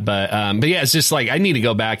that. But yeah, it's just like, I need to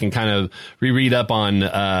go back and kind of reread up on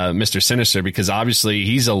Mr. Sinister, because obviously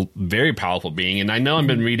he's a very powerful being. And I know I've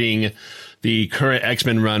been reading the current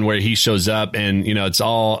X-Men run where he shows up, and, you know, it's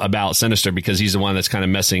all about Sinister because he's the one that's kind of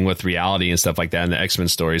messing with reality and stuff like that in the X-Men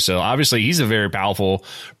story. So obviously he's a very powerful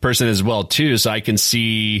person as well, too. So I can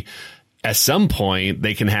see at some point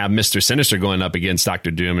they can have Mr. Sinister going up against Dr.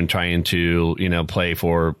 Doom and trying to, you know, play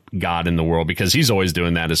for God in the world, because he's always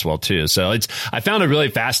doing that as well, too. So I found it really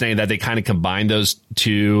fascinating that they kind of combine those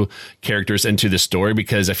two characters into the story,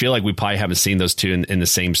 because I feel like we probably haven't seen those two in the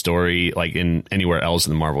same story, like in anywhere else in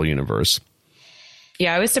the Marvel universe.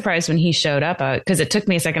 Yeah, I was surprised when he showed up because it took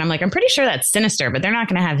me a second. I'm like, I'm pretty sure that's Sinister, but they're not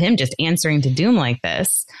going to have him just answering to Doom like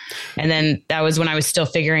this. And then that was when I was still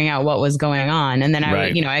figuring out what was going on. And then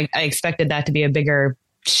I expected that to be a bigger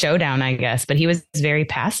showdown, I guess, but he was very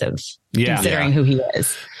passive considering who he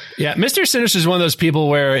is. Yeah, Mr. Sinister is one of those people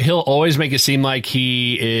where he'll always make it seem like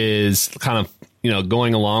he is kind of, you know,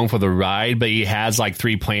 going along for the ride, but he has like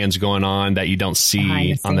 3 plans going on that you don't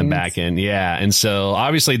see on the back end. Yeah. And so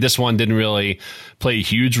obviously this one didn't really play a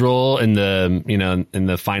huge role in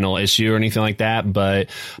the final issue or anything like that. But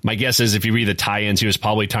my guess is if you read the tie-ins, he was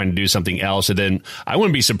probably trying to do something else. And then I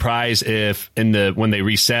wouldn't be surprised if when they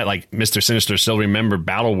reset, like Mr. Sinister still remembered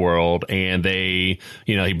Battle World, and they,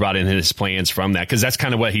 you know, he brought in his plans from that. Cause that's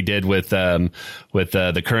kind of what he did with the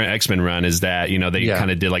current X-Men run, is that, you know, they kind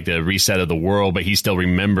of did like the reset of the world, but he still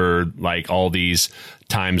remembered like all these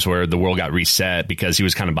times where the world got reset because he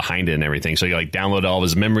was kind of behind it and everything. So he like downloaded all of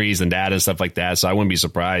his memories and data and stuff like that. So I wouldn't be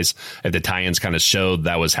surprised if the tie-ins kind of showed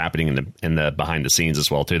that was happening in the behind the scenes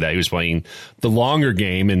as well, too, that he was playing the longer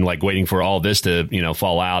game and like waiting for all this to, you know,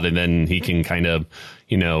 fall out, and then he can kind of,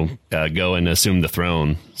 you know, go and assume the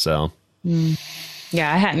throne. So.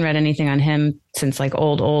 Yeah, I hadn't read anything on him since like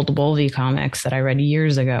old Wolvie comics that I read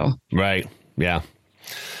years ago. Right. Yeah.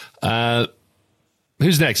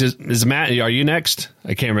 Who's next? Is Matt? Are you next?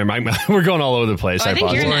 I can't remember. We're going all over the place. I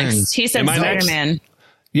think you're next. He said Spider-Man.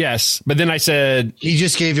 Yes, but then I said he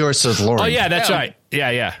just gave yours to Lauren. Oh yeah, that's right.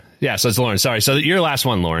 Yeah. So it's Lauren. Sorry. So your last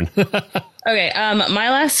one, Lauren. Okay. My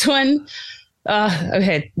last one.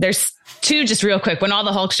 Okay. There's 2 just real quick. When all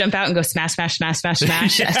the Hulks jump out and go smash, smash, smash, smash,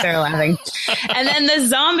 smash, I started laughing. And then the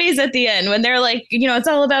zombies at the end, when they're like, you know, it's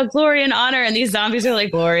all about glory and honor. And these zombies are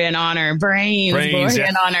like, glory and honor, brains glory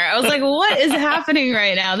and honor. I was like, what is happening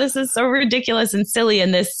right now? This is so ridiculous and silly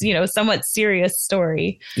in this, you know, somewhat serious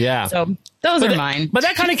story. Yeah. So those are mine. But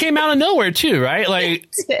that kind of came out of nowhere too, right? Like,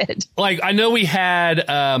 it did. Like I know we had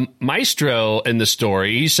Maestro in the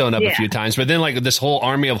story. He's shown up a few times, but then like this whole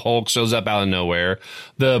army of Hulk shows up out of nowhere.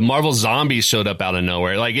 The Marvel zombies showed up out of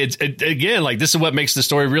nowhere. Like again, like this is what makes the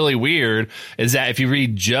story really weird, is that if you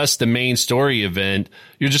read just the main story event,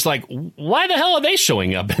 you're just like, why the hell are they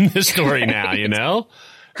showing up in this story now? You know?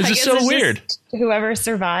 It's just so weird. Whoever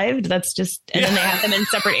survived, that's just, and then they have them in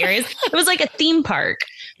separate areas. It was like a theme park.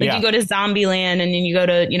 Like you go to Zombieland and then you go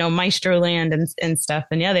to, you know, Maestro Land and stuff.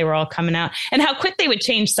 And they were all coming out. And how quick they would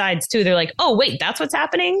change sides too. They're like, oh, wait, that's what's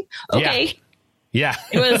happening? Okay. Yeah.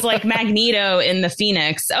 It was like Magneto in the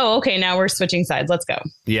Phoenix. Oh, okay, now we're switching sides. Let's go.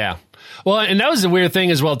 Yeah. Well, and that was the weird thing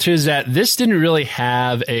as well, too, is that this didn't really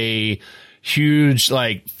have a huge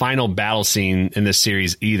like final battle scene in this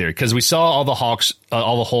series either, because we saw all the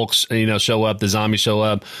Hulks, you know, show up, the zombies show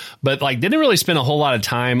up, but like didn't really spend a whole lot of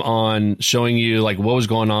time on showing you like what was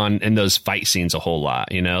going on in those fight scenes a whole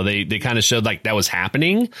lot. You know, they kind of showed like that was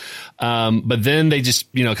happening, but then they just,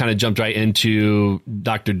 you know, kind of jumped right into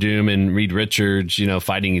Dr. Doom and Reed Richards, you know,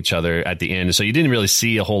 fighting each other at the end. So you didn't really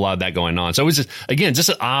see a whole lot of that going on. So it was just, again, just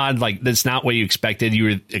an odd, like that's not what you expected. You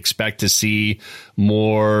would expect to see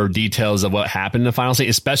more details of what happened in the final scene,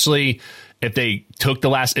 especially if they took the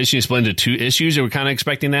last issue and split into 2 issues, we were kind of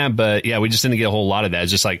expecting that. But yeah, we just didn't get a whole lot of that.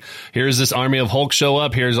 It's just like, here's this army of Hulk show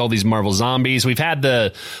up. Here's all these Marvel zombies. We've had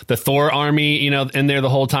the Thor army, you know, in there the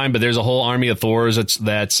whole time, but there's a whole army of Thors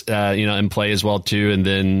that's you know, in play as well too. And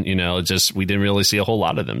then, you know, just, we didn't really see a whole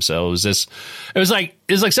lot of them. So it was like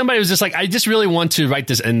somebody was just like, I just really want to write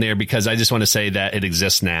this in there because I just want to say that it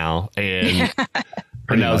exists now. And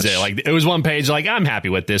and that was it. Like, it was one page, like, I'm happy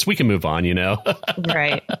with this. We can move on, you know?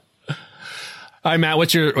 Right. All right, Matt,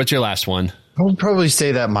 what's your last one? I would probably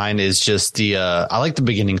say that mine is just I like the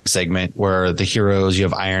beginning segment where the heroes, you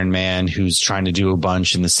have Iron Man who's trying to do a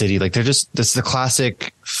bunch in the city. Like, this is the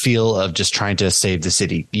classic feel of just trying to save the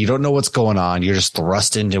city. You don't know what's going on. You're just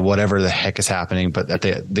thrust into whatever the heck is happening. But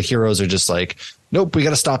the heroes are just like, nope, we got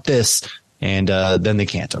to stop this. And then they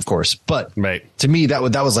can't, of course. But right. To me, that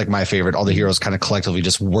was like my favorite. All the heroes kind of collectively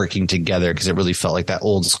just working together because it really felt like that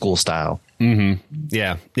old school style. Mm-hmm.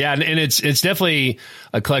 Yeah. Yeah. And it's definitely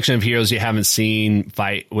a collection of heroes you haven't seen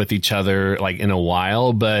fight with each other like in a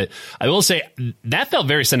while. But I will say that felt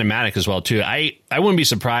very cinematic as well, too. I wouldn't be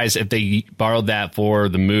surprised if they borrowed that for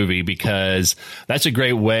the movie, because that's a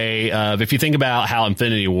great way of, if you think about how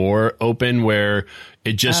Infinity War opened, where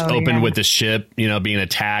it just opened with the ship, you know, being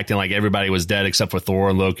attacked and like everybody was dead except for Thor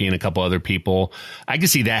and Loki and a couple other people. I could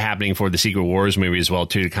see that happening for the Secret Wars movie as well,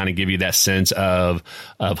 too, to kind of give you that sense of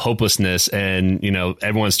hopelessness. And, you know,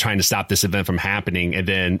 everyone's trying to stop this event from happening. And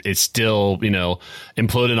then it's still, you know,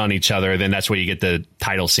 imploded on each other. Then that's where you get the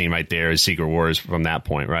title scene right there, is Secret Wars from that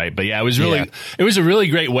point. Right. But yeah, it was a really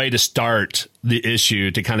great way to start the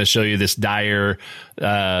issue, to kind of show you this dire,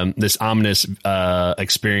 this ominous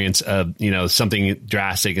experience of, you know, something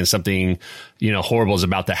drastic and something, you know, horrible is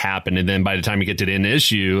about to happen. And then by the time you get to the end of the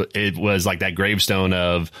issue, it was like that gravestone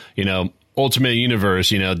of, you know, Ultimate Universe,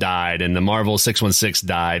 you know, died, and the Marvel 616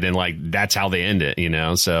 died, and like that's how they end it, you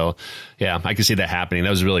know. So yeah, I can see that happening.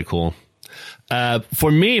 That was really cool. For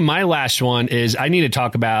me, my last one is, I need to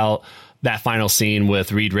talk about that final scene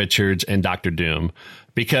with Reed Richards and Doctor Doom,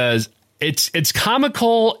 because it's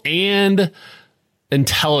comical and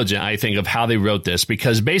intelligent, I think, of how they wrote this,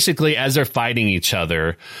 because basically as they're fighting each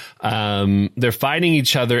other in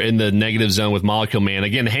the negative zone with Molecule Man,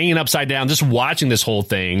 again, hanging upside down, just watching this whole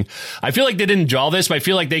thing. I feel like they didn't draw this, but I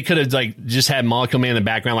feel like they could have like just had Molecule Man in the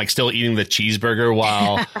background, like still eating the cheeseburger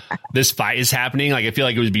while this fight is happening. Like, I feel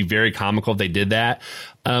like it would be very comical if they did that.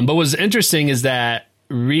 But what's interesting is that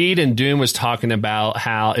Reed and Doom was talking about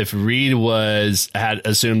how if Reed had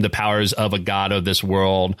assumed the powers of a god of this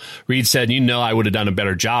world, Reed said, you know, I would have done a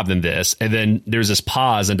better job than this. And then there's this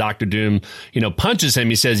pause, and Dr. Doom, you know, punches him.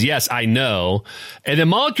 He says, yes, I know. And then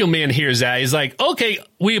Molecule Man hears that. He's like, okay,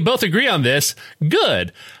 we both agree on this.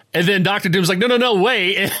 Good. And then Dr. Doom's like, no,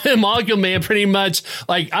 wait. And Molecule Man pretty much,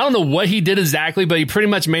 like, I don't know what he did exactly, but he pretty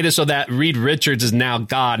much made it so that Reed Richards is now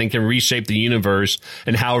God and can reshape the universe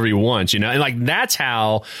and however he wants, you know? And like, that's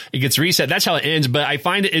how it gets reset. That's how it ends. But I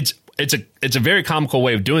find it's a very comical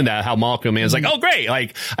way of doing that, how Molecule Man is like, oh, great.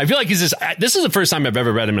 Like, I feel like this is the first time I've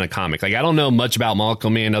ever read him in a comic. Like, I don't know much about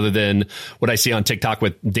Molecule Man other than what I see on TikTok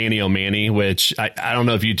with Danny O'Mani, which I don't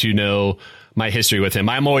know if you two know my history with him.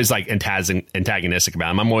 I'm always like antagonistic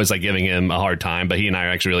about him. I'm always like giving him a hard time, but he and I are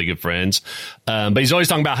actually really good friends. But he's always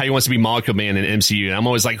talking about how he wants to be Molecule Man in MCU. And I'm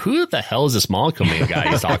always like, who the hell is this Molecule Man guy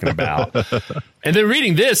he's talking about? And then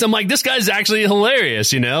reading this, I'm like, this guy's actually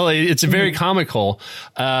hilarious. You know, it's very comical.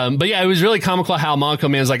 But yeah, it was really comical how Molecule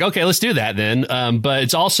Man's like, okay, let's do that then. But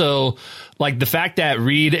it's also like the fact that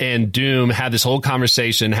Reed and Doom had this whole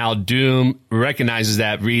conversation, how Doom recognizes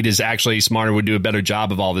that Reed is actually smarter, would do a better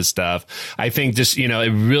job of all this stuff. I think just, you know, it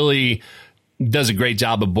really does a great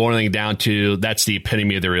job of boiling it down to, that's the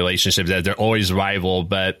epitome of their relationship, that they're always rival,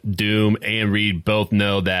 but Doom and Reed both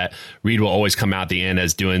know that Reed will always come out at the end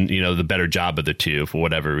as doing, you know, the better job of the two for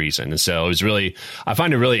whatever reason. And so it was really, I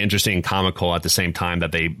find it really interesting and comical at the same time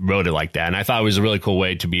that they wrote it like that. And I thought it was a really cool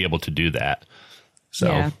way to be able to do that. So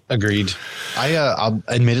yeah. Agreed.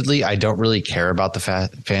 Admittedly, I don't really care about the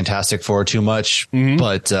Fantastic Four too much,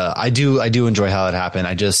 but I do enjoy how it happened.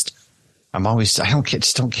 I just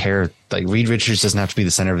don't care. Like, Reed Richards doesn't have to be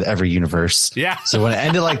the center of every universe. Yeah. So when it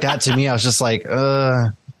ended like that, to me, I was just like,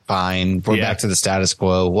 fine. We're back to the status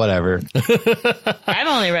quo, whatever. I've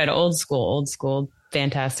only read old school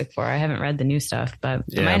Fantastic Four. I haven't read the new stuff, but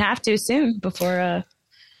I might have to soon before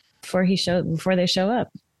they show up.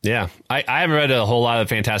 Yeah, I haven't read a whole lot of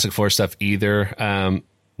Fantastic Four stuff either.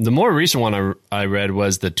 The more recent one I read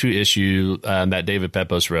was the 2-issue that David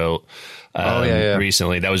Pepos wrote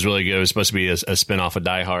recently. That was really good. It was supposed to be a spinoff of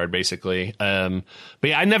Die Hard, basically. But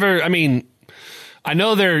yeah, I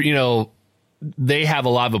know they're, you know, they have a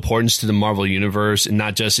lot of importance to the Marvel universe, and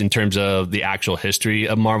not just in terms of the actual history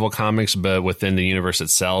of Marvel comics, but within the universe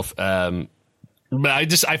itself.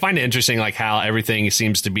 But I find it interesting, like how everything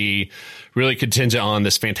seems to be really contingent on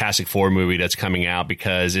this Fantastic Four movie that's coming out,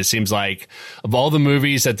 because it seems like of all the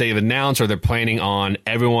movies that they've announced or they're planning on,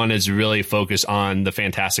 everyone is really focused on the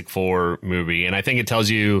Fantastic Four movie. And I think it tells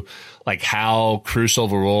you like how crucial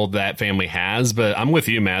of a role that family has. But I'm with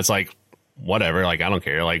you, Matt. It's like, whatever, like I don't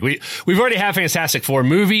care. Like we've already had Fantastic Four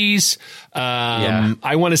movies.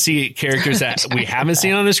 I want to see characters that we haven't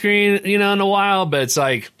seen on the screen, in a while. But it's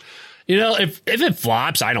like, if it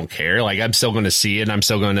flops, I don't care. Like I'm still going to see it, and I'm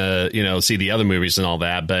still going to see the other movies and all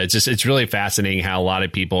that. But it's really fascinating how a lot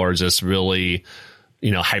of people are just really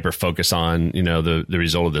hyper focused on the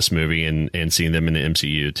result of this movie and seeing them in the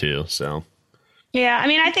MCU too. So. Yeah, I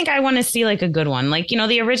mean, I think I want to see like a good one. Like,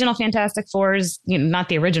 the original Fantastic Fours, not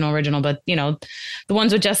the original, but, the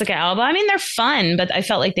ones with Jessica Alba. I mean, they're fun, but I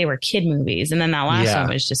felt like they were kid movies. And then that last one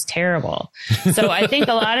was just terrible. So I think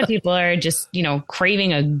a lot of people are just,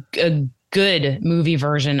 craving a good movie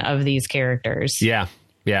version of these characters. Yeah,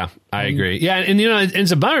 I agree. Yeah, and,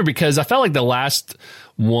 it's a bummer because I felt like the last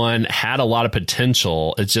one had a lot of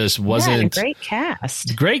potential. It just wasn't. Great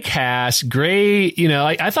cast. Great.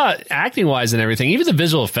 I thought acting wise and everything, even the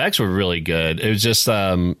visual effects were really good. It was just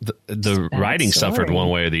the writing suffered one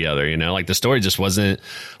way or the other. Like the story just wasn't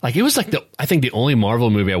like, it was like I think the only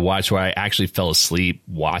Marvel movie I watched where I actually fell asleep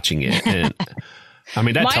watching it. And I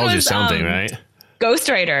mean, that tells you something, right? Ghost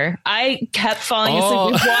Rider. I kept falling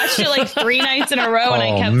asleep. We watched it like 3 nights in a row, and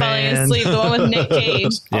I kept falling asleep. The one with Nick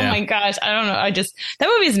Cage. Oh my gosh. I don't know. That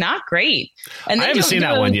movie's not great. And I haven't seen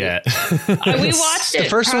that one yet. We watched it. The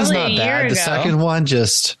first one's not bad. The second one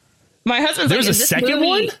just. My husband's There's like, a second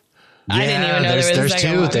one? I didn't even know there was a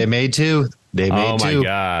second one. They made two. Oh my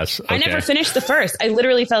gosh. Okay. I never finished the first. I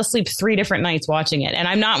literally fell asleep 3 different nights watching it. And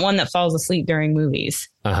I'm not one that falls asleep during movies.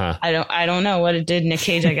 I don't know what it did. Nick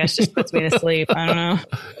Cage, I guess, just puts me to sleep. I don't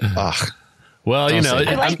know. Well,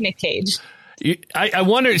 I like Nick Cage. I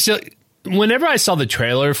wonder. So whenever I saw the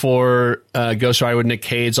trailer for Ghost Rider with Nick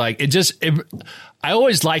Cage, like I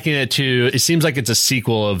always liken it to, it seems like it's a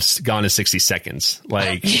sequel of Gone in 60 Seconds.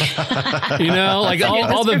 Like, like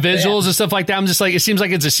all the visuals and stuff like that. I'm just like, it seems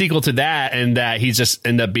like it's a sequel to that, and that he's just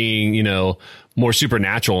end up being, more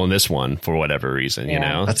supernatural in this one for whatever reason,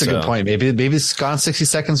 That's a good point. Maybe Gone in 60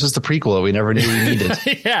 Seconds was the prequel that we never knew we needed.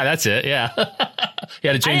 Yeah, that's it. Yeah. He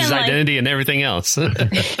had to change his identity and everything else. I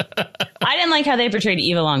didn't like how they portrayed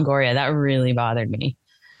Eva Longoria. That really bothered me.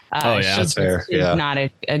 That's fair. She's not a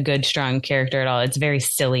good, strong character at all. It's very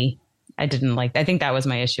silly. I think that was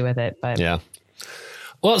my issue with it. But yeah.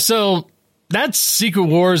 Well, so that's Secret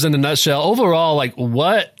Wars in a nutshell. Overall, like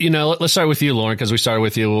what, let's start with you, Lauren, because we started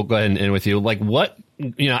with you. We'll go ahead and end with you. Like what,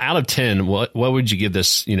 out of 10, what would you give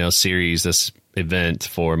this, series, this event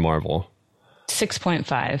for Marvel?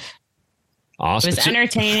 6.5. Awesome. It was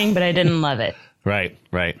entertaining, but I didn't love it. Right.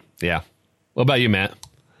 Yeah. What about you, Matt?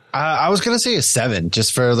 I was going to say a 7,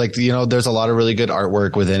 just for like, there's a lot of really good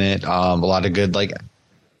artwork within it. A lot of good, like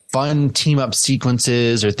fun team up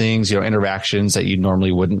sequences or things, interactions that you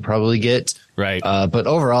normally wouldn't probably get. Right. But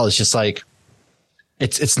overall, it's just like,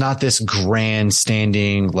 it's not this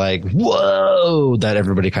grandstanding, like, whoa, that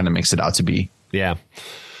everybody kind of makes it out to be. Yeah.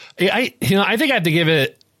 I think I have to give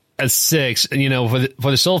it a 6,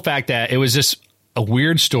 for the sole fact that it was just a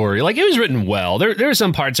weird story. Like, it was written well. There were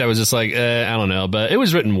some parts I was just like, I don't know, but it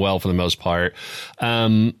was written well for the most part.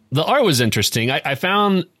 The art was interesting. I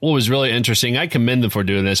found what was really interesting. I commend them for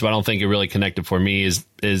doing this, but I don't think it really connected for me. Is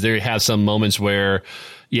there have some moments where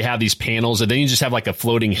you have these panels and then you just have like a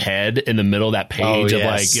floating head in the middle of that page of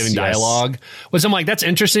like giving dialogue. Which I'm like, that's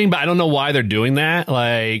interesting, but I don't know why they're doing that.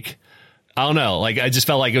 Like, I don't know. Like, I just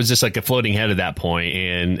felt like it was just like a floating head at that point,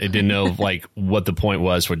 and it didn't know like what the point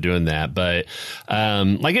was for doing that. But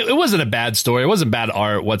like it wasn't a bad story. It wasn't bad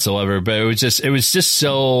art whatsoever, but it was just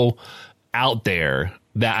so out there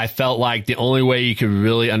that I felt like the only way you could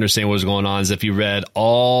really understand what was going on is if you read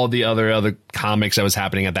all the other comics that was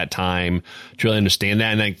happening at that time to really understand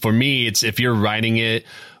that. And like for me, it's if you're writing it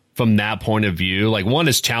from that point of view, like one,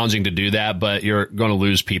 is challenging to do that, but you're going to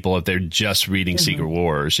lose people if they're just reading Secret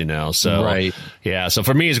Wars, so right. Yeah. So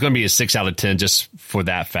for me, it's going to be a 6 out of 10 just for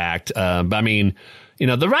that fact. But I mean,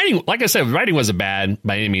 the writing, like I said, the writing wasn't bad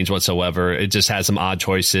by any means whatsoever. It just has some odd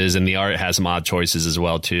choices, and the art has some odd choices as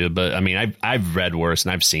well too. But I mean, I've read worse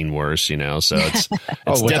and I've seen worse, so it's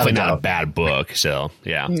definitely not a bad book. So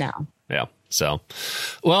yeah. No. Yeah. So,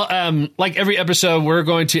 well, like every episode, we're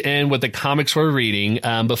going to end with the comics we're reading.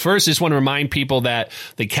 But first, I just want to remind people that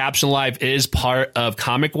the Caption Life is part of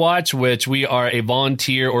Comic Watch, which we are a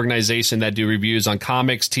volunteer organization that do reviews on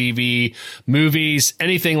comics, TV, movies,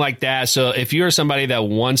 anything like that. So if you're somebody that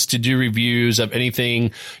wants to do reviews of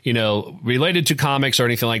anything, related to comics or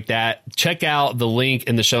anything like that, check out the link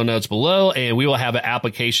in the show notes below, and we will have an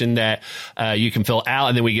application that you can fill out,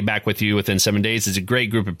 and then we get back with you within 7 days. It's a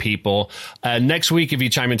great group of people. Next week, if you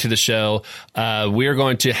chime into the show, we're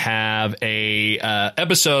going to have a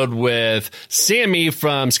episode with Sammy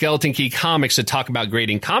from Skeleton Key Comics to talk about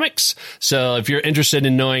grading comics. So if you're interested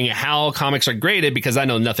in knowing how comics are graded, because I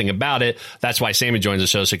know nothing about it, that's why Sammy joins the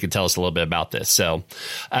show, so he can tell us a little bit about this. So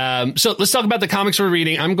let's talk about the comics we're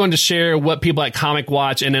reading. I'm going to share what people at Comic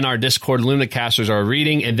Watch and in our Discord Lunacasters are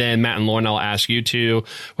reading, and then Matt and Lauren, I'll ask you too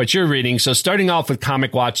what you're reading. So starting off with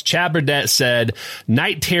Comic Watch, Chad Burdett said,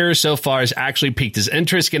 Night Terror so far has actually piqued his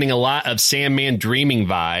interest, getting a lot of Sandman Dreaming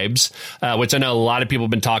vibes, which I know a lot of people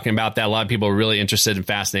have been talking about that. A lot of people are really interested and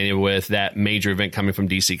fascinated with that major event coming from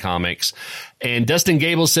DC Comics. And Dustin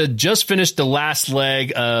Gable said, just finished the last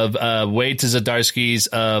leg of Wade to Zdarsky's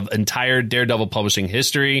of entire Daredevil publishing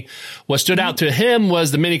history. What stood out to him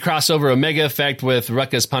was the mini crossover Omega Effect with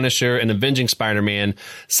Rucka's Punisher and Avenging Spider-Man.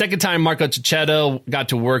 Second time Marco Cicchetto got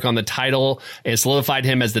to work on the title and solidified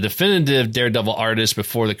him as the definitive Daredevil artist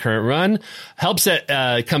before the current run. Helps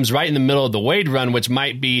that comes right in the middle of the Wade run, which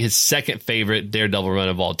might be his second favorite Daredevil run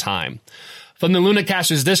of all time. From the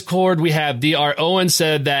Lunacasters Discord, we have D.R. Owen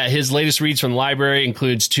said that his latest reads from the library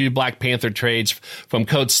includes 2 Black Panther trades from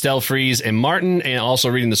Coates, Stelfreeze, and Martin, and also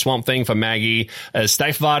reading The Swamp Thing from Maggie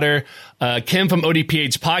Stiefvater. Kim from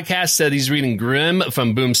ODPH Podcast said he's reading Grimm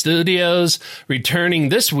from Boom Studios, returning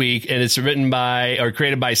this week, and it's written by or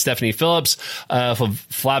created by Stephanie Phillips,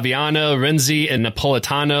 Flaviano, Renzi, and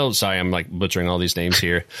Napolitano. Sorry, I'm like butchering all these names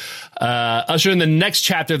here. Ushering the next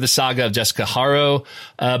chapter of the saga of Jessica Haro.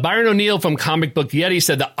 Byron O'Neill from Comic Book Yeti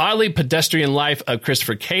said the oddly pedestrian life of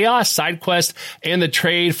Christopher Chaos, side quest, and the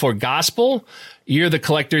trade for Gospel. Year the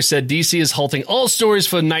Collector said DC is halting all stories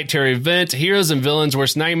for the Night Terror event. Heroes and Villains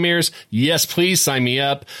Worst Nightmares. Yes, please sign me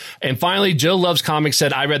up. And finally, Joe Loves Comics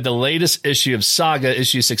said, I read the latest issue of Saga,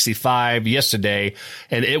 issue 65, yesterday,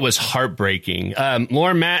 and it was heartbreaking.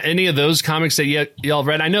 Lauren, Matt, any of those comics that y'all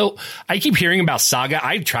read? I know I keep hearing about Saga.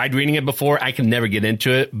 I tried reading it before. I can never get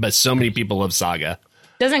into it, but so many people love Saga.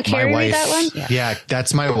 Doesn't Carrie read that one? Yeah,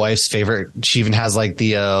 that's my wife's favorite. She even has like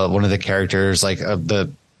the one of the characters like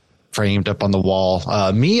the framed up on the wall.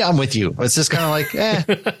 Me, I'm with you. It's just kind of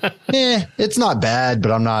like, it's not bad,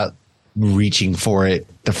 but I'm not reaching for it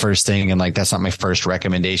the first thing. And like, that's not my first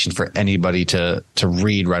recommendation for anybody to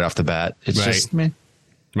read right off the bat. It's right. Just me.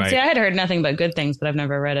 Right. See, I had heard nothing but good things, but I've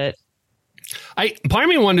never read it. Part of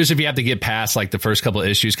me wonders if you have to get past like the first couple of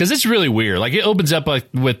issues, because it's really weird. Like it opens up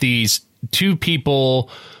with these 2 people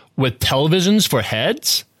with televisions for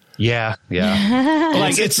heads. Yeah.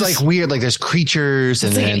 Like it's like weird. Like there's creatures,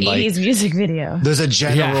 and it's then like an 80s music video. There's a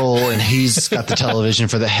general, and he's got the television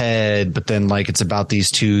for the head. But then like it's about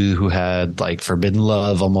these 2 who had like forbidden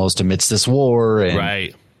love almost amidst this war. And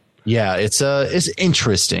right. Yeah, it's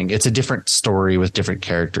interesting. It's a different story with different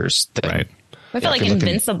characters. Right. I felt like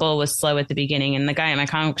Invincible was slow at the beginning, and the guy at my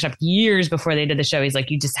comic shop years before they did the show, he's like,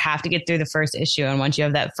 you just have to get through the first issue, and once you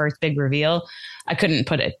have that first big reveal, I couldn't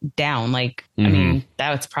put it down. Like, I mean,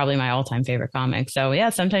 that was probably my all-time favorite comic. So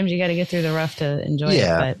yeah, sometimes you got to get through the rough to enjoy it.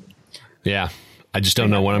 But yeah, I just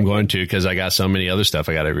don't know when I'm going to, because I got so many other stuff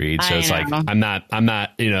I got to read. So it's like I'm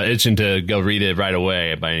not itching to go read it right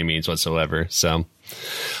away by any means whatsoever. So,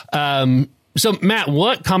 so Matt,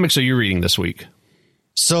 what comics are you reading this week?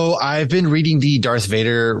 So I've been reading the Darth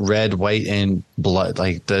Vader Red, White, and Blood.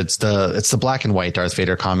 Like it's the black and white Darth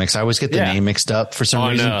Vader comics. I always get the name mixed up for some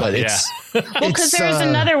reason, but it's because there's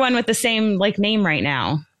another one with the same like name right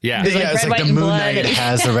now. Yeah, it's like the Moon Knight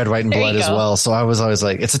has the Red, White, and Blood as well. So I was always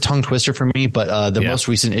like, it's a tongue twister for me. But the most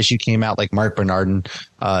recent issue came out, like Mark Bernardin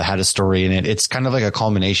had a story in it. It's kind of like a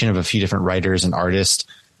culmination of a few different writers and artists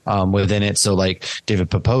within it. So like David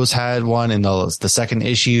Pepose had one in the second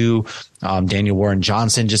issue. Daniel Warren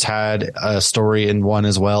Johnson just had a story in one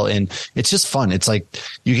as well. And it's just fun. It's like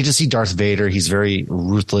you get to see Darth Vader. He's very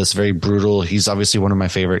ruthless, very brutal. He's obviously one of my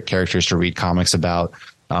favorite characters to read comics about.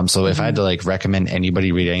 So if I had to like recommend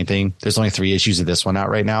anybody read anything, there's only 3 issues of this one out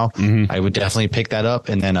right now. I would definitely pick that up.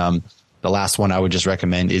 And then the last one I would just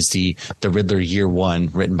recommend is the Riddler Year One,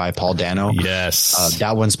 written by Paul Dano. Yes.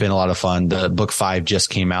 That one's been a lot of fun. The book 5 just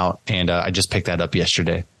came out, and I just picked that up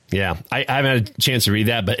yesterday. Yeah, I haven't had a chance to read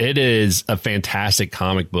that, but it is a fantastic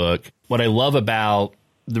comic book. What I love about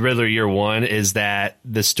the Riddler Year One is that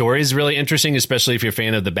the story is really interesting, especially if you're a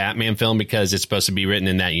fan of the Batman film, because it's supposed to be written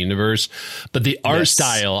in that universe. But the art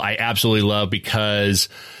style I absolutely love, because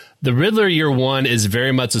the Riddler Year One is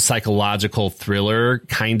very much a psychological thriller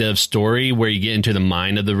kind of story where you get into the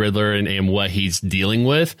mind of the Riddler and what he's dealing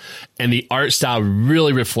with. And the art style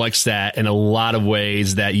really reflects that in a lot of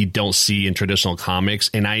ways that you don't see in traditional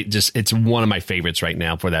comics. And it's one of my favorites right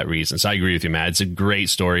now for that reason. So I agree with you, Matt. It's a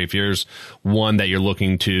great story. If there's one that you're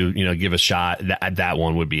looking to, give a shot, that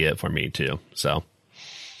one would be it for me too. So,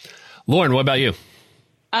 Lauren, what about you?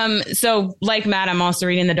 So like Matt, I'm also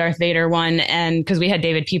reading the Darth Vader one, and because we had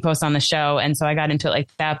David Pepos on the show, and so I got into it like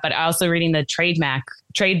that. But also reading the trade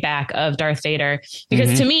back of Darth Vader,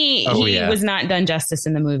 because to me, he was not done justice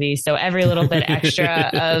in the movie. So every little bit extra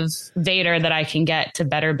of Vader that I can get to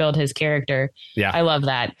better build his character. Yeah, I love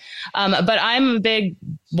that. But I'm a big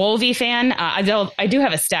Wolvie fan. I do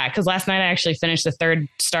have a stack, because last night I actually finished the 3rd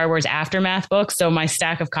Star Wars Aftermath book. So my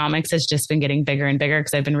stack of comics has just been getting bigger and bigger,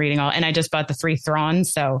 because I've been reading and I just bought the 3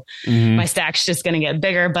 Thrawns. So my stack's just going to get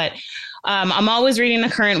bigger. But I'm always reading the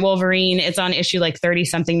current Wolverine. It's on issue like 30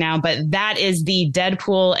 something now, but that is the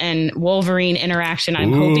Deadpool and Wolverine interaction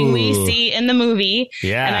I'm hoping we see in the movie.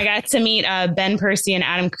 Yeah. And I got to meet Ben Percy and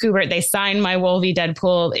Adam Kubert. They signed my Wolvie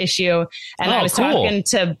Deadpool issue, and I was talking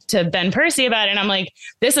to Ben Percy about it, and I'm like,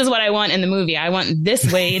 this is what I want in the movie. I want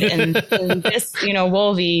this Wade and this,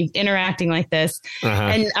 Wolvie interacting like this.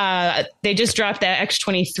 And they just dropped the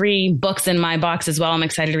X-23 books in my box as well. I'm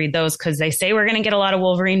excited to read those, because they say we're going to get a lot of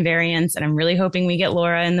Wolverine variants, and I'm really hoping we get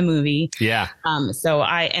Laura in the movie. Yeah. So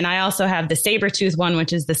I also have the Sabretooth one,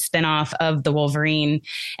 which is the spinoff of the Wolverine.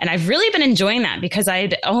 And I've really been enjoying that, because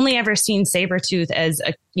I'd only ever seen Sabretooth as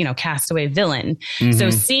a, castaway villain. So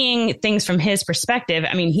seeing things from his perspective,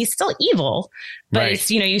 I mean, he's still evil, but it's,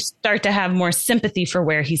 you start to have more sympathy for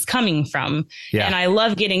where he's coming from. Yeah. And I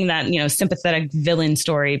love getting that, sympathetic villain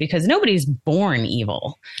story, because nobody's born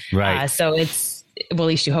evil. Right. So it's, well, at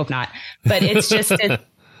least you hope not, but it's just,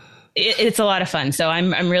 it's a lot of fun. So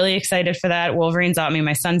I'm really excited for that. Wolverine's out. I mean,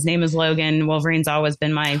 my son's name is Logan. Wolverine's always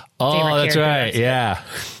been my favorite that's character. Right. Yeah.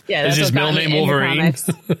 Yeah. Is his middle name Wolverine?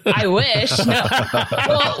 I wish. No.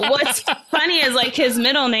 Well, what's funny is like his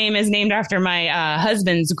middle name is named after my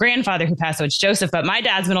husband's grandfather who passed away, it's Joseph, but my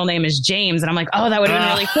dad's middle name is James. And I'm like, oh, that would have been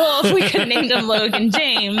really cool if we could have named him Logan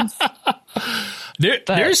James.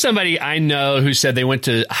 There's somebody I know who said they went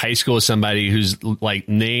to high school with somebody whose like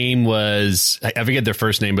name was, I forget their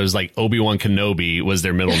first name, but it was like Obi-Wan Kenobi was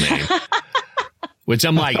their middle name. Which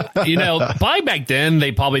I'm like, probably back then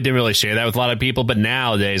they probably didn't really share that with a lot of people, but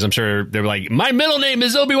nowadays I'm sure they're like, my middle name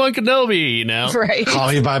is Obi-Wan Kenobi, Right.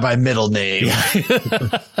 Call me by my middle name.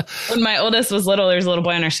 When my oldest was little, there was a little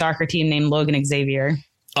boy on our soccer team named Logan Xavier.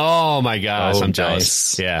 Oh my gosh, I'm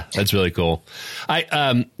jealous. Nice. Yeah, that's really cool.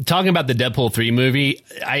 I talking about the Deadpool 3 movie,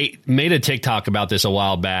 I made a TikTok about this a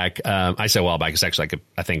while back. I say a while back, it's actually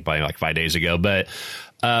I think probably like 5 days ago, but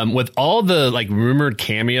with all the like rumored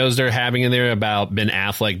cameos they're having in there about Ben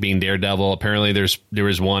Affleck being Daredevil, apparently there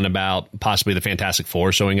was one about possibly the Fantastic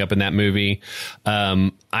Four showing up in that movie.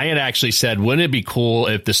 I had actually said, wouldn't it be cool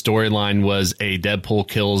if the storyline was a Deadpool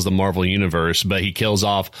kills the Marvel universe, but he kills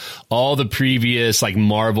off all the previous like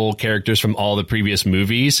Marvel characters from all the previous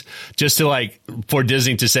movies, just to like for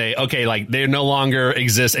Disney to say, okay, like they no longer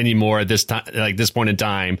exist anymore at this time, like this point in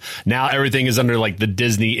time. Now everything is under like the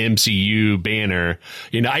Disney MCU banner.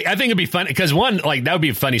 I think it'd be fun because one, like that would be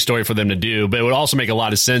a funny story for them to do, but it would also make a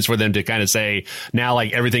lot of sense for them to kind of say now,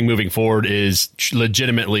 like everything moving forward is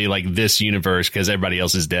legitimately like this universe because everybody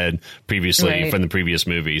else is dead previously from the previous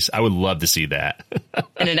movies. I would love to see that.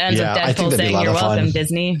 And it ends with Deadpool saying, "You're welcome,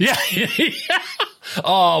 Disney." Yeah.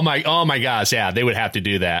 Oh my gosh. Yeah. They would have to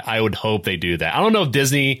do that. I would hope they do that. I don't know if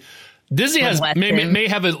Disney may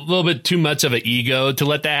have a little bit too much of an ego to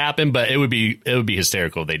let that happen, but it would be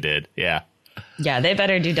hysterical if they did. Yeah. Yeah, they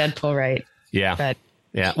better do Deadpool right. Yeah. But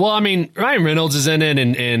yeah. Well, I mean, Ryan Reynolds is in it,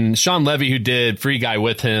 and Sean Levy, who did Free Guy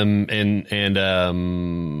with him, and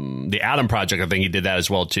the Adam Project, I think he did that as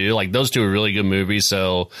well too. Like those two are really good movies.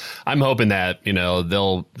 So I'm hoping that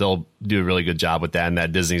they'll do a really good job with that, and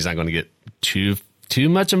that Disney's not going to get too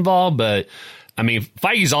much involved. But I mean,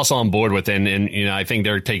 Feige's also on board with it, and I think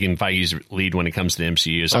they're taking Feige's lead when it comes to the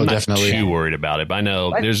MCU. So I'm not too worried about it. But I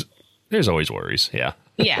know there's always worries. Yeah.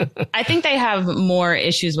 Yeah, I think they have more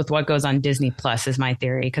issues with what goes on Disney Plus is my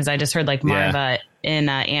theory, because I just heard like Marva in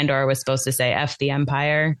Andor was supposed to say F the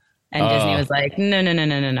Empire, and Disney was like, no.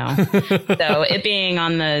 So it being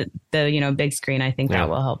on the big screen, I think that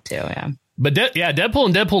will help too. Yeah. But Deadpool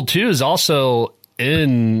and Deadpool 2 is also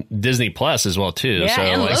in Disney Plus as well too. Yeah, so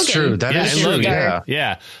and like, That's true. That is true. Logan.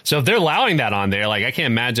 Yeah. So if they're allowing that on there, like I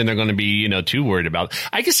can't imagine they're going to be, too worried about it.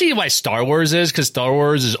 I can see why Star Wars is, because Star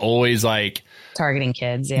Wars is always like targeting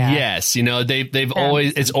kids. Yeah. Yes. They've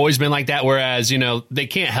always, it's always been like that. Whereas, they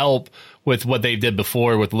can't help with what they did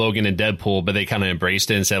before with Logan and Deadpool, but they kind of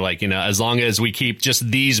embraced it and said like, as long as we keep just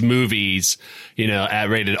these movies, at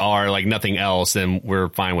rated R, like nothing else, then we're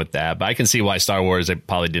fine with that. But I can see why Star Wars, they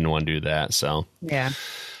probably didn't want to do that. So, yeah.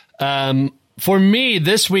 For me,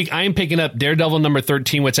 this week, I am picking up Daredevil number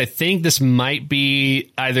 13, which I think this might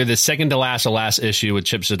be either the second to last or last issue with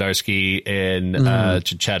Chip Zdarsky and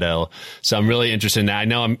Chichetto. So I'm really interested in that. I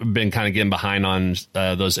know I've been kind of getting behind on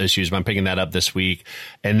those issues, but I'm picking that up this week.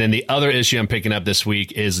 And then the other issue I'm picking up this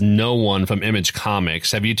week is No One from Image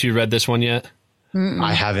Comics. Have you two read this one yet?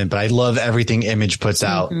 I haven't, but I love everything Image puts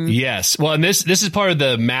out. Yes. Well, and this is part of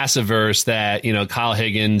the Massiverse that, Kyle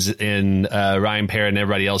Higgins and Ryan Parrott and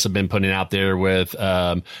everybody else have been putting out there with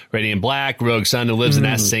Radiant Black, Rogue Sun, who lives in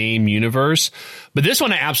that same universe. But this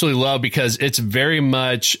one I absolutely love because it's very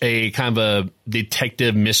much a kind of a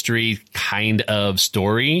detective mystery kind of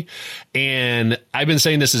story. And I've been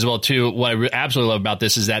saying this as well, too. What I absolutely love about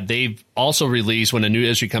this is that they've also released, when a new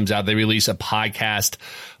issue comes out, they release a podcast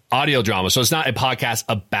audio drama. So it's not a podcast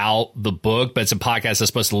about the book, but it's a podcast that's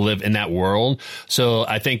supposed to live in that world. So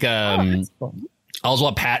I think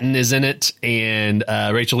Oswald Patton is in it, and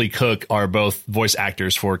Rachel Lee Cook are both voice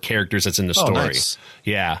actors for characters that's in the story. Nice.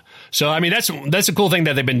 Yeah. So I mean, that's a cool thing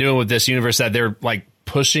that they've been doing with this universe, that they're like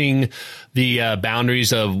pushing the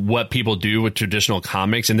boundaries of what people do with traditional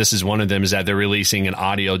comics. And this is one of them, is that they're releasing an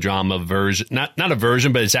audio drama version, not a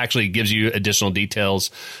version, but it actually gives you additional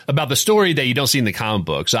details about the story that you don't see in the comic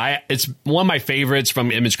book. So it's one of my favorites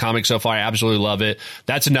from Image Comics so far. I absolutely love it.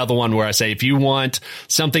 That's another one where I say, if you want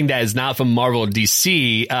something that is not from Marvel or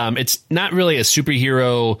DC, it's not really a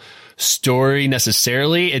superhero story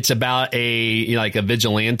necessarily. It's about a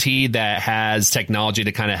vigilante that has technology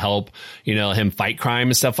to kind of help him fight crime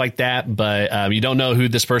and stuff like that, but you don't know who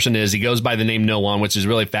this person is. He goes by the name No One, which is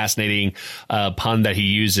really fascinating pun that he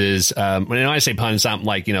uses. When I say pun, it's not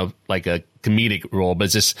like like a comedic role, but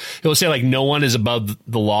it's just, he'll say like no one is above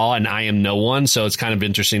the law and I am no one. So it's kind of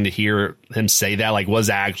interesting to hear him say that, like what does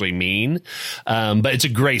that actually mean? But it's a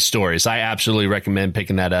great story. So I absolutely recommend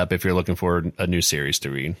picking that up if you're looking for a new series to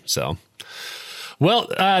read. So, well,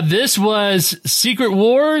 this was Secret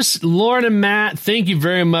Wars. Lauren and Matt, thank you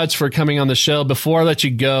very much for coming on the show. Before I let you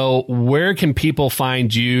go, where can people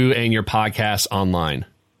find you and your podcast online?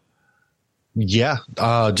 Yeah,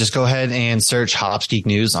 just go ahead and search Hops Geek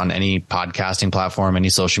News on any podcasting platform, any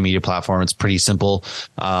social media platform. It's pretty simple.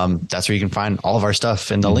 That's where you can find all of our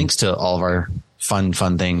stuff and the links to all of our fun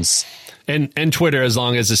things. And Twitter, as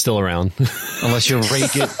long as it's still around. Unless your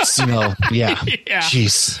rate gets, yeah.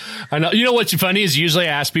 Jeez. I know. You know what's funny is usually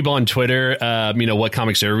I ask people on Twitter, what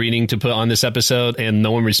comics they're reading to put on this episode, and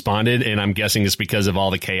no one responded. And I'm guessing it's because of all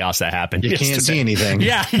the chaos that happened. You can't see anything.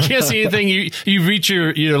 Yeah, you can't see anything. You reach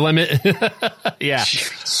your limit. Yeah,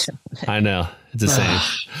 I know. It's the same.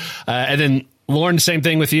 And then Lauren, same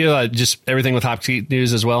thing with you. Just everything with Hops Geek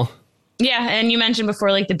News as well. Yeah, and you mentioned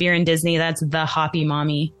before, like the beer and Disney. That's the Hoppy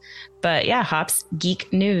Mommy. But yeah, Hops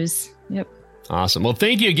Geek News. Yep. Awesome. Well,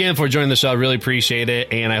 thank you again for joining the show. I really appreciate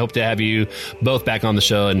it. And I hope to have you both back on the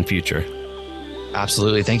show in the future.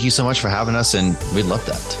 Absolutely. Thank you so much for having us. And we'd love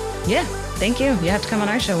that. Yeah. Thank you. You have to come on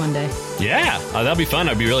our show one day. Yeah. That'll be fun.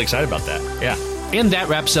 I'd be really excited about that. Yeah. And that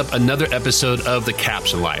wraps up another episode of The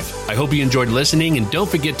Caption Life. I hope you enjoyed listening, and don't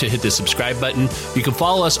forget to hit the subscribe button. You can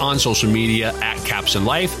follow us on social media at Caption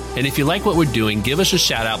Life. And if you like what we're doing, give us a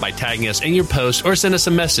shout out by tagging us in your post or send us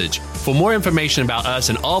a message. For more information about us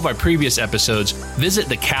and all of our previous episodes, visit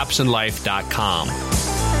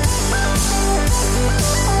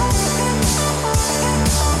thecaptionlife.com.